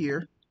volunteer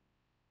here,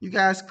 you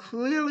guys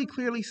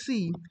clearly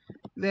see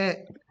that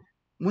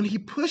when he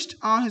pushed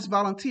on his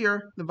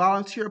volunteer, the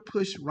volunteer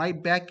pushed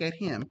right back at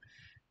him,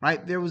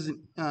 right? There was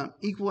an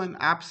equal and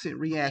opposite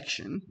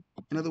reaction.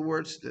 In other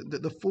words,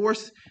 the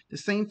force, the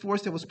same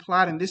force that was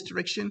applied in this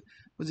direction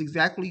was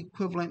exactly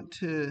equivalent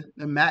to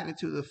the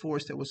magnitude of the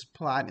force that was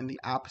applied in the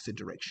opposite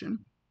direction.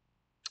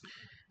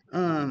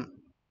 Now,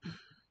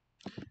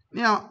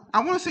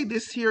 I want to say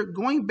this here.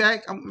 Going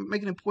back, I'm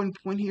making an important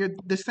point here.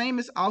 The same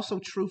is also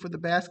true for the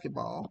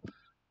basketball.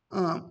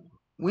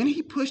 When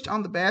he pushed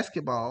on the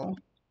basketball,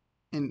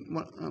 and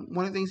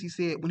one of the things he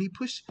said, when he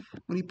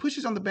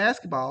pushes on the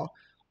basketball,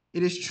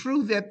 it is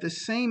true that the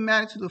same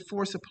magnitude of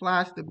force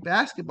applied to the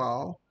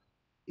basketball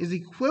is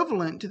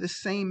equivalent to the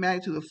same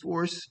magnitude of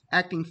force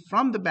acting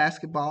from the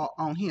basketball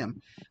on him.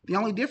 The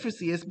only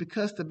difference is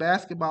because the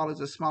basketball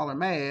is a smaller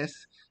mass,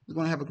 it's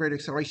going to have a greater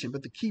acceleration.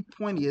 But the key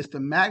point is the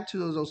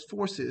magnitude of those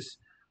forces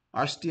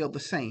are still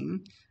the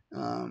same.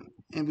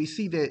 And we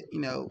see that,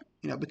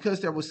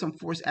 because there was some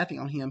force acting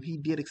on him, he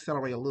did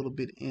accelerate a little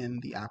bit in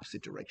the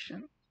opposite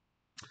direction.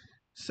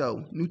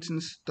 So,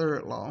 Newton's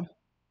third law.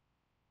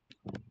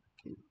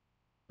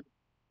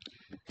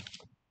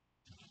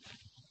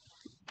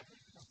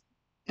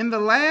 In the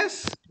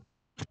last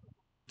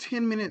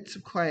 10 minutes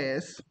of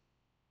class,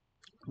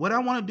 what I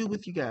want to do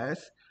with you guys,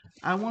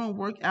 I want to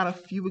work out a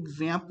few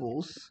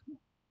examples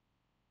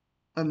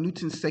of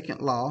Newton's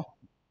second law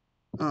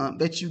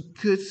that you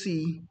could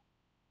see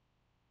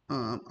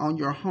on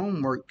your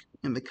homework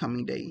in the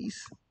coming days.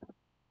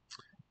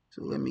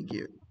 So let me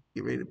get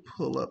ready to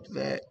pull up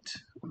that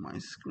on my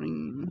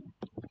screen.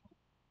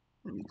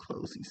 Let me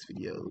close these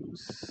videos.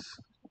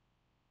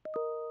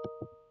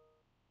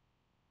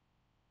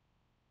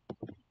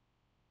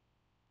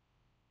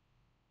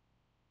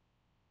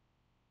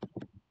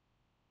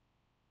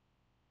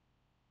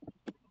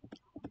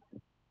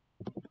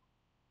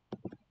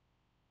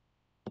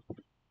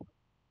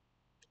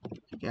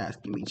 Guys,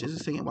 give me just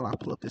a second while I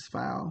pull up this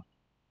file.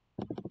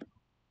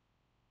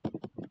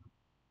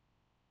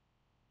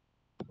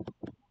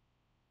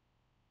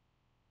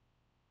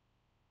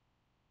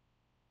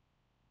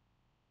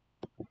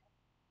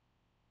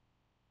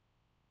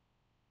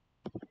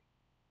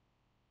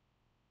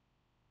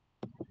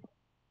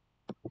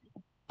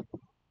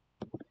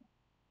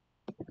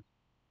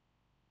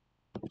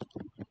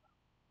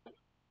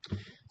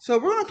 So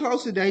we're going to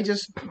close today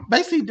just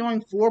basically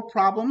doing four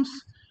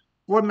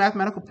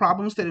mathematical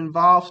problems that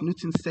involve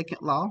Newton's second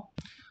law.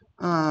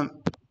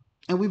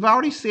 And we've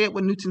already said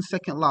what Newton's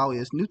second law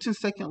is. Newton's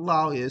second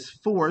law is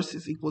force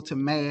is equal to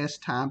mass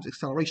times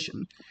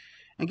acceleration.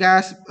 And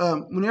guys,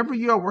 whenever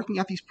you are working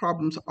out these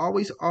problems,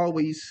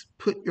 always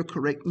put your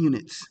correct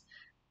units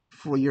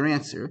for your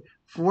answer.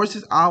 Force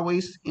is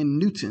always in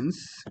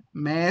newtons,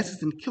 mass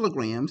is in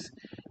kilograms,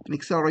 and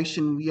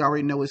acceleration we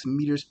already know is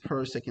meters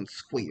per second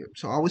squared.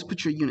 So always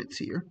put your units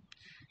here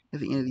at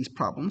the end of these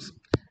problems.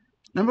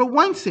 Number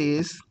one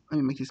says, let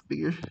me make this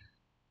bigger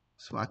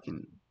so I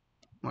can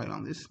write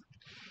on this.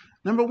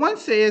 Number one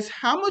says,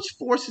 how much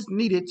force is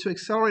needed to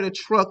accelerate a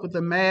truck with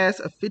a mass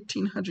of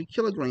 1,500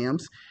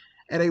 kilograms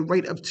at a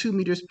rate of 2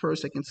 meters per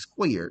second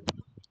squared?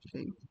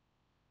 Okay.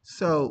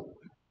 So,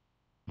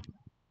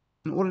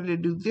 in order to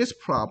do this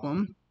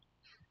problem,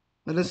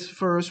 let us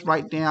first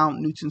write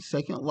down Newton's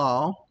second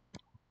law,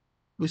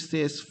 which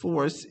says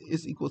force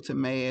is equal to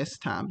mass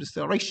times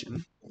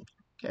acceleration.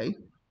 Okay.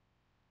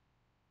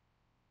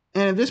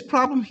 And in this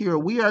problem here,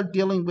 we are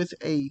dealing with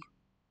a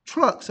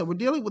truck, so we're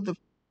dealing with a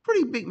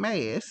pretty big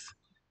mass.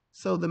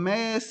 So the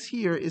mass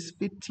here is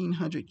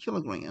 1,500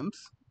 kilograms.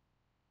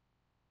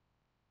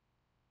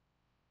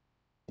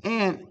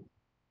 And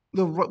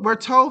we're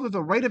told that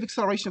the rate of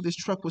acceleration of this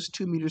truck was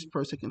 2 meters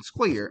per second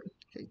squared.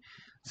 Okay.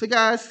 So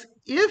guys,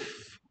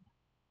 if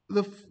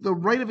the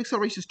rate of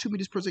acceleration is 2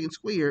 meters per second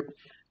squared,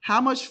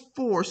 how much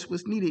force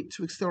was needed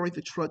to accelerate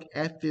the truck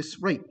at this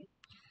rate?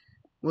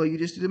 Well, you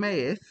just do the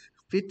math.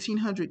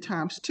 1,500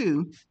 times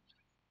 2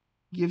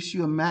 gives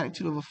you a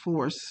magnitude of a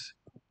force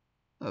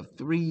of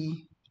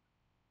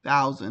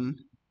 3,000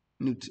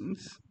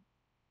 newtons.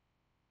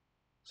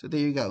 So there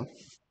you go.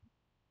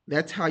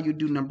 That's how you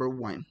do number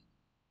 1.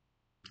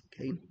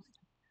 Okay,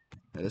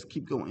 let us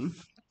keep going.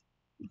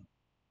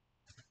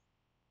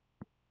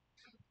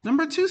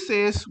 Number 2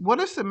 says, what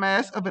is the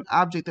mass of an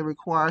object that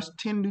requires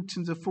 10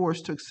 newtons of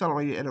force to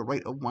accelerate it at a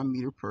rate of 1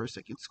 meter per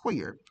second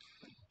squared?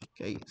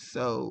 Okay,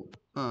 so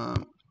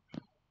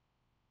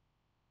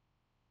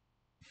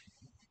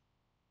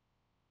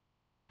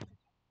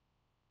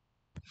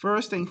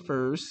first thing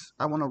first,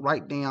 I want to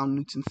write down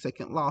Newton's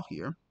second law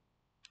here.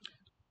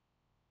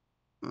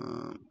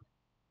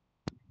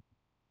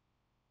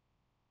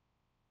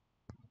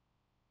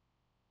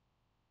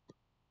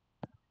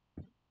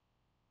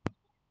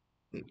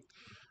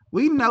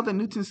 We know that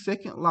Newton's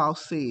second law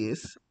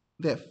says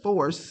that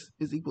force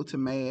is equal to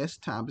mass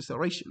times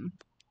acceleration.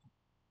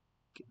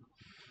 Okay.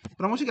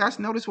 But I want you guys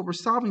to notice what we're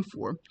solving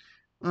for.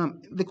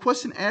 The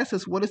question asks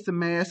us, what is the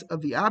mass of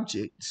the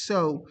object?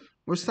 So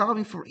we're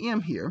solving for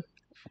m here.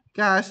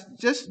 Guys,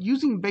 just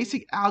using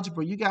basic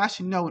algebra, you guys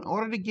should know in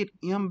order to get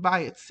m by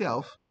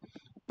itself,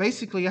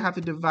 basically I have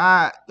to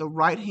divide the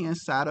right-hand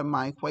side of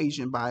my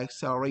equation by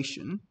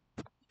acceleration.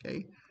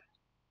 Okay.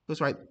 That's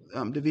right,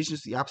 division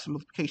is the opposite of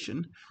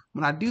multiplication.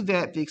 When I do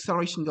that, the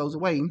acceleration goes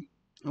away,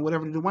 and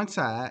whatever to one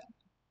side,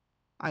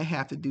 I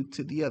have to do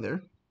to the other.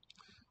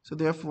 So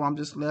therefore, I'm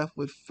just left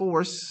with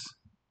force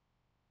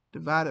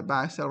divided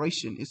by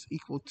acceleration is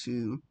equal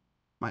to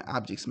my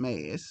object's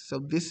mass. So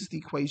this is the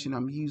equation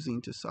I'm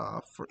using to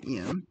solve for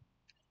m.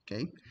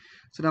 Okay,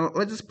 so now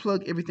let's just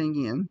plug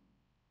everything in.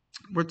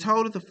 We're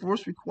told that the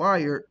force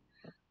required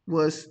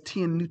was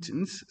 10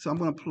 newtons, so I'm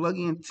going to plug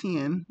in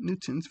 10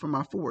 newtons for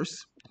my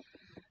force.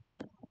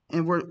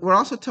 And we're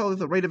also told that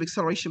the rate of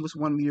acceleration was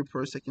 1 meter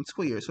per second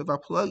squared. So if I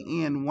plug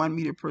in 1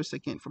 meter per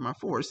second for my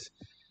force,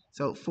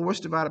 so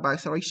force divided by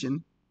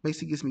acceleration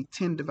basically gives me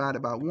 10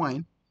 divided by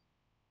 1,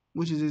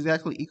 which is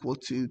exactly equal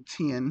to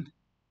 10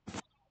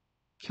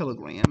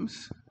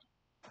 kilograms.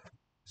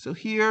 So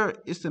here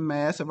is the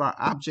mass of our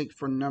object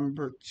for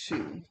number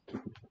 2.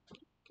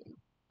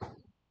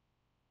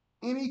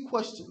 Any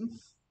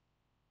questions?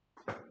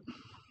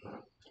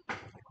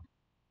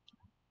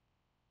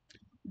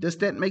 Does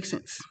that make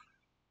sense?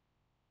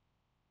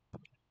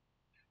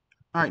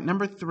 All right,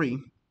 number 3.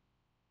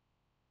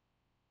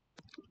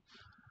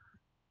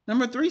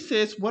 Number 3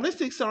 says, what is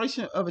the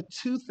acceleration of a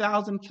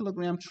 2,000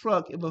 kilogram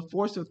truck if a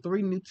force of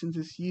 3 newtons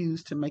is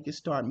used to make it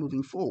start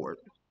moving forward?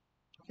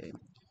 Okay.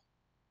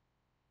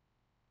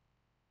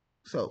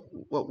 So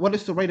what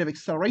is the rate of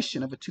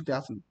acceleration of a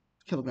 2,000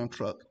 kilogram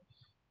truck?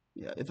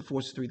 Yeah, if the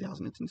force is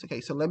 3,000 newtons. Okay,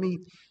 so let me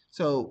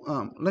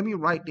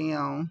write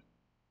down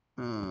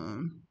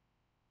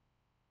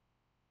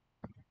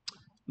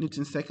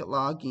Newton's second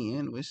law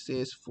again, which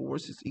says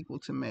force is equal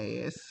to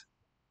mass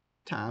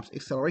times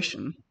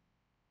acceleration.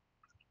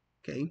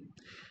 Okay.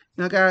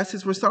 Now, guys,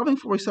 since we're solving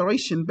for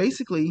acceleration,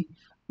 basically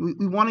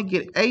we want to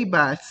get a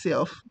by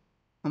itself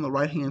on the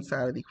right-hand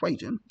side of the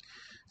equation.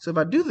 So if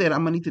I do that,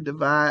 I'm going to need to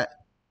divide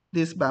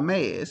this by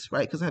mass,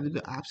 right? Because I have to do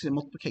the opposite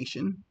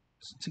multiplication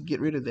to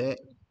get rid of that.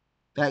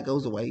 That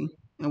goes away.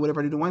 And whatever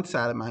I do to one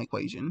side of my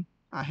equation,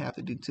 I have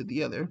to do to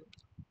the other.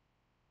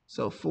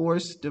 So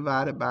force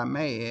divided by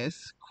mass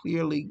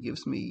clearly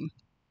gives me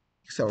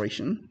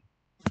acceleration.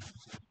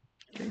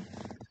 Okay.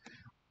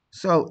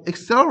 So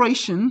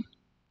acceleration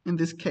in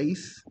this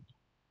case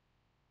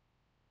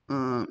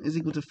is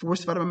equal to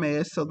force divided by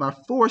mass. So my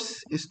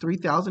force is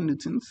 3,000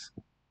 newtons.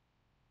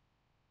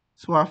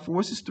 So our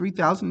force is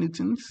 3,000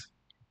 newtons.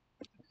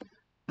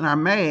 And our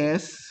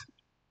mass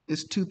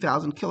is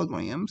 2,000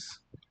 kilograms.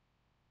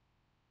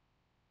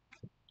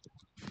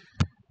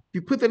 If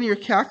you put that in your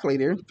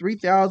calculator,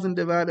 3,000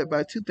 divided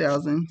by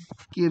 2,000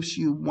 gives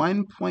you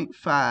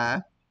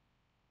 1.5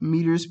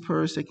 meters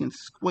per second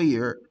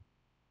squared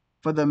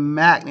for the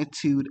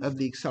magnitude of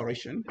the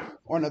acceleration,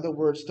 or in other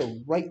words,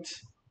 the rate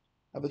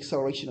of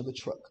acceleration of the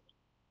truck.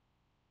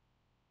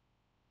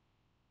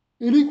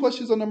 Any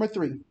questions on number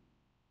 3?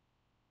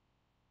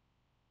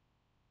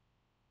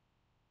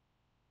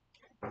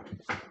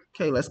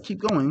 Okay, let's keep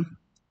going.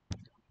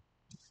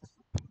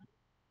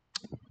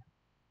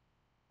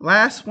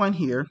 Last one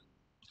here.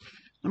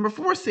 Number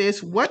 4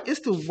 says, what is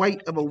the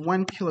weight of a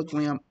 1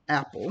 kilogram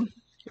apple?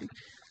 Okay.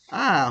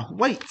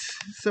 Weight.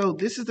 So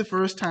this is the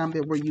first time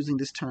that we're using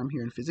this term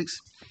here in physics.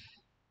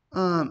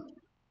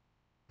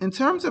 In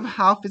terms of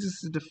how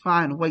physicists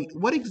define weight,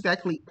 what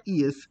exactly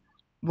is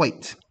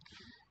weight?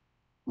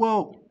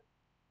 Well,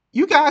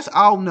 you guys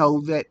all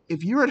know that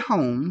if you're at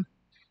home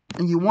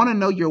and you want to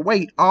know your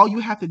weight, all you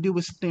have to do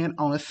is stand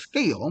on a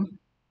scale,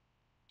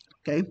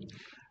 okay?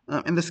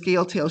 And the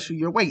scale tells you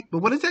your weight. But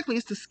what exactly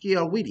is the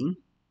scale reading?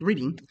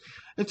 reading.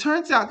 It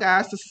turns out,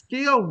 guys, the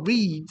scale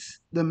reads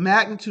the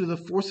magnitude of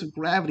the force of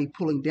gravity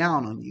pulling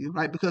down on you,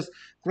 right? Because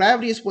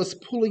gravity is what's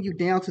pulling you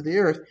down to the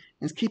earth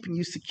and is keeping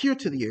you secure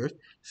to the earth.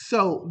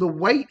 So the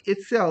weight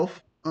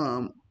itself,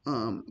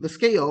 the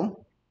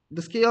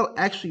scale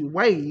actually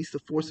weighs the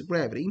force of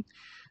gravity.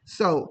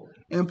 So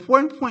an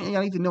important point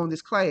y'all need to know in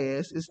this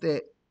class is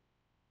that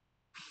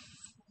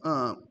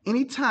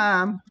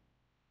anytime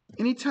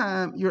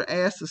you're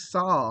asked to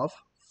solve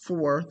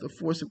for the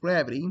force of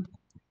gravity,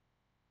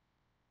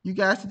 you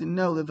guys need to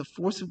know that the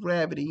force of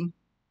gravity,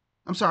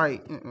 let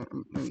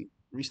me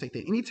restate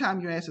that. Anytime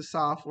you're asked to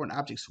solve for an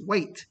object's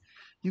weight,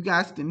 you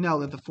guys need to know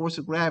that the force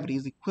of gravity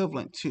is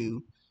equivalent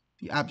to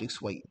the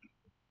object's weight.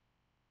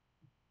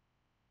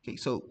 Okay,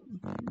 so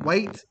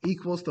weight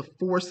equals the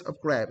force of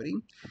gravity.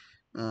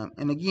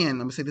 And again, I'm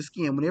going to say this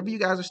again. Whenever you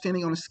guys are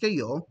standing on a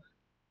scale,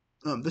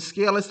 the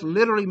scale is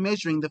literally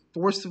measuring the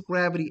force of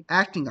gravity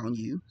acting on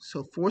you.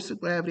 So force of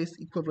gravity is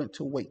equivalent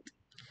to weight.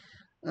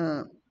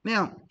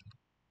 Now,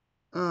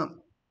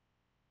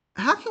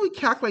 how can we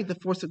calculate the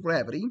force of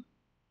gravity?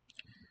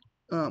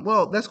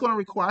 Well, that's going to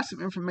require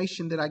some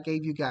information that I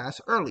gave you guys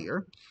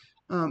earlier.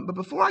 But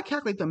before I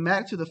calculate the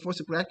magnitude of the force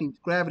of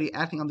gravity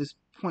acting on this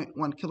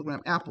 0.1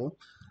 kilogram apple,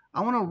 I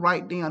want to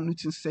write down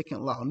Newton's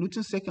second law.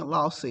 Newton's second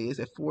law says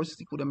that force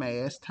is equal to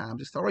mass times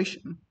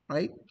acceleration,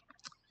 right?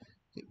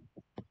 Okay.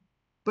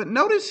 But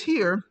notice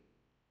here,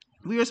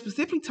 we are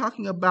specifically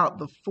talking about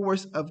the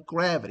force of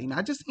gravity,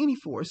 not just any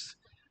force,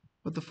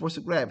 but the force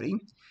of gravity.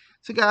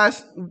 So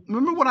guys,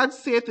 remember what I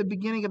said at the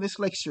beginning of this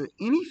lecture.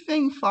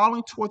 Anything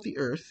falling toward the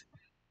earth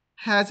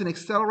has an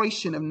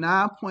acceleration of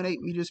 9.8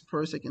 meters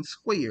per second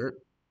squared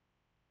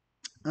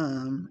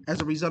as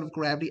a result of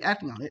gravity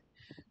acting on it.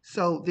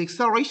 So the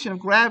acceleration of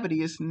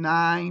gravity is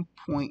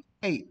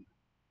 9.8.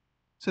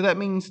 So that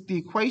means the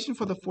equation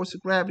for the force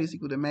of gravity is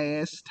equal to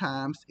mass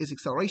times its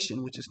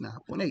acceleration, which is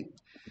 9.8.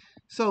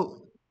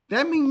 So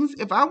that means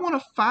if I want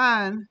to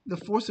find the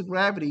force of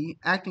gravity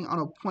acting on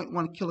a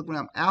 0.1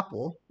 kilogram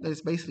apple that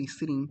is basically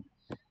sitting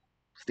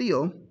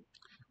still,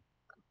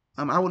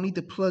 I will need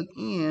to plug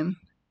in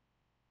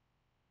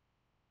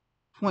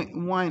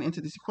 0.1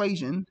 into this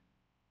equation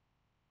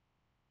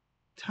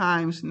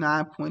times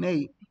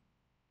 9.8.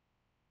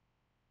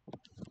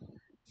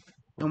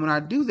 And when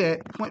I do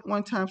that,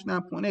 0.1 times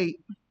 9.8,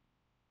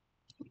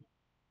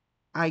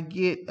 I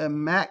get a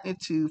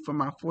magnitude for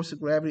my force of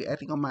gravity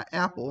acting on my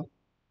apple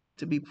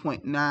to be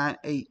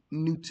 0.98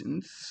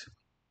 newtons.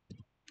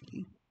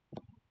 Okay.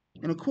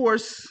 And of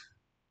course,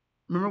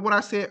 remember what I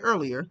said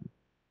earlier,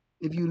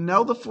 if you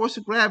know the force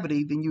of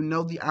gravity, then you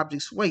know the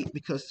object's weight,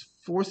 because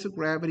force of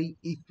gravity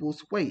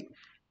equals weight.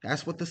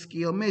 That's what the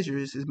scale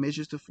measures. It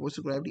measures the force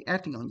of gravity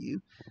acting on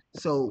you.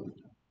 So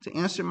to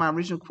answer my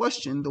original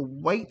question, the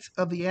weight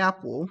of the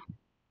apple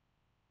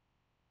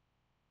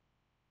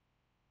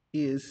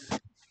is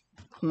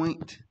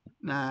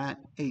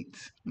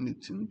 0.98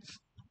 newtons.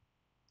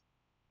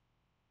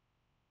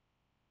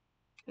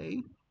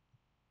 Okay.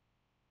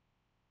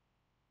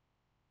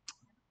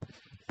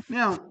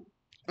 Now,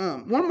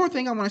 one more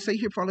thing I want to say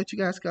here before I let you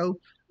guys go.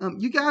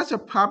 You guys are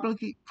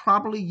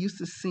probably used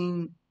to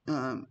seeing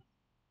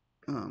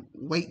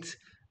weight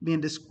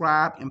being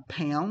described in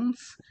pounds.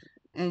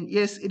 And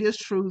yes, it is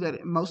true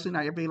that mostly in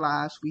our everyday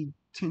lives we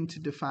tend to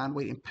define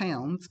weight in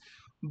pounds,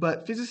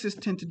 but physicists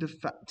tend to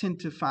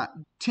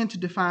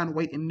define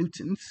weight in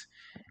newtons.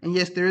 And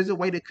yes, there is a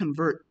way to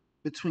convert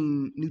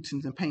between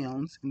newtons and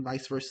pounds, and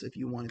vice versa if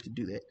you wanted to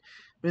do that.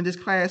 But in this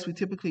class, we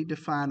typically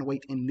define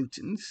weight in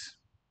newtons.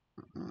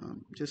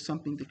 Just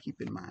something to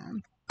keep in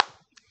mind.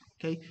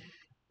 Okay.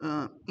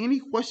 Any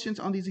questions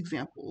on these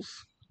examples?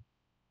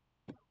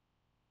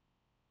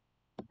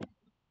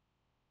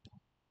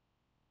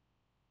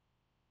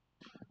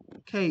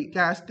 Okay,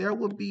 guys, there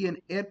will be an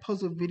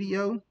Edpuzzle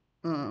video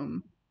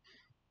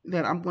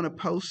that I'm going to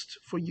post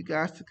for you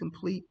guys to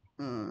complete.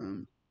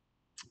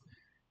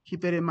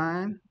 Keep that in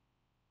mind.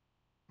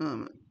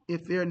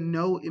 If there are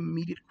no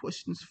immediate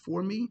questions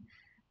for me,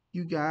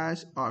 you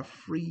guys are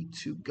free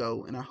to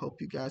go. And I hope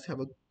you guys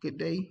have a good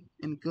day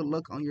and good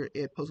luck on your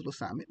Edpuzzle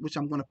assignment, which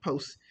I'm going to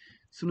post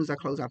as soon as I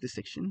close out this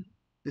session.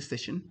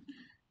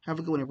 Have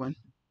a good one, everyone.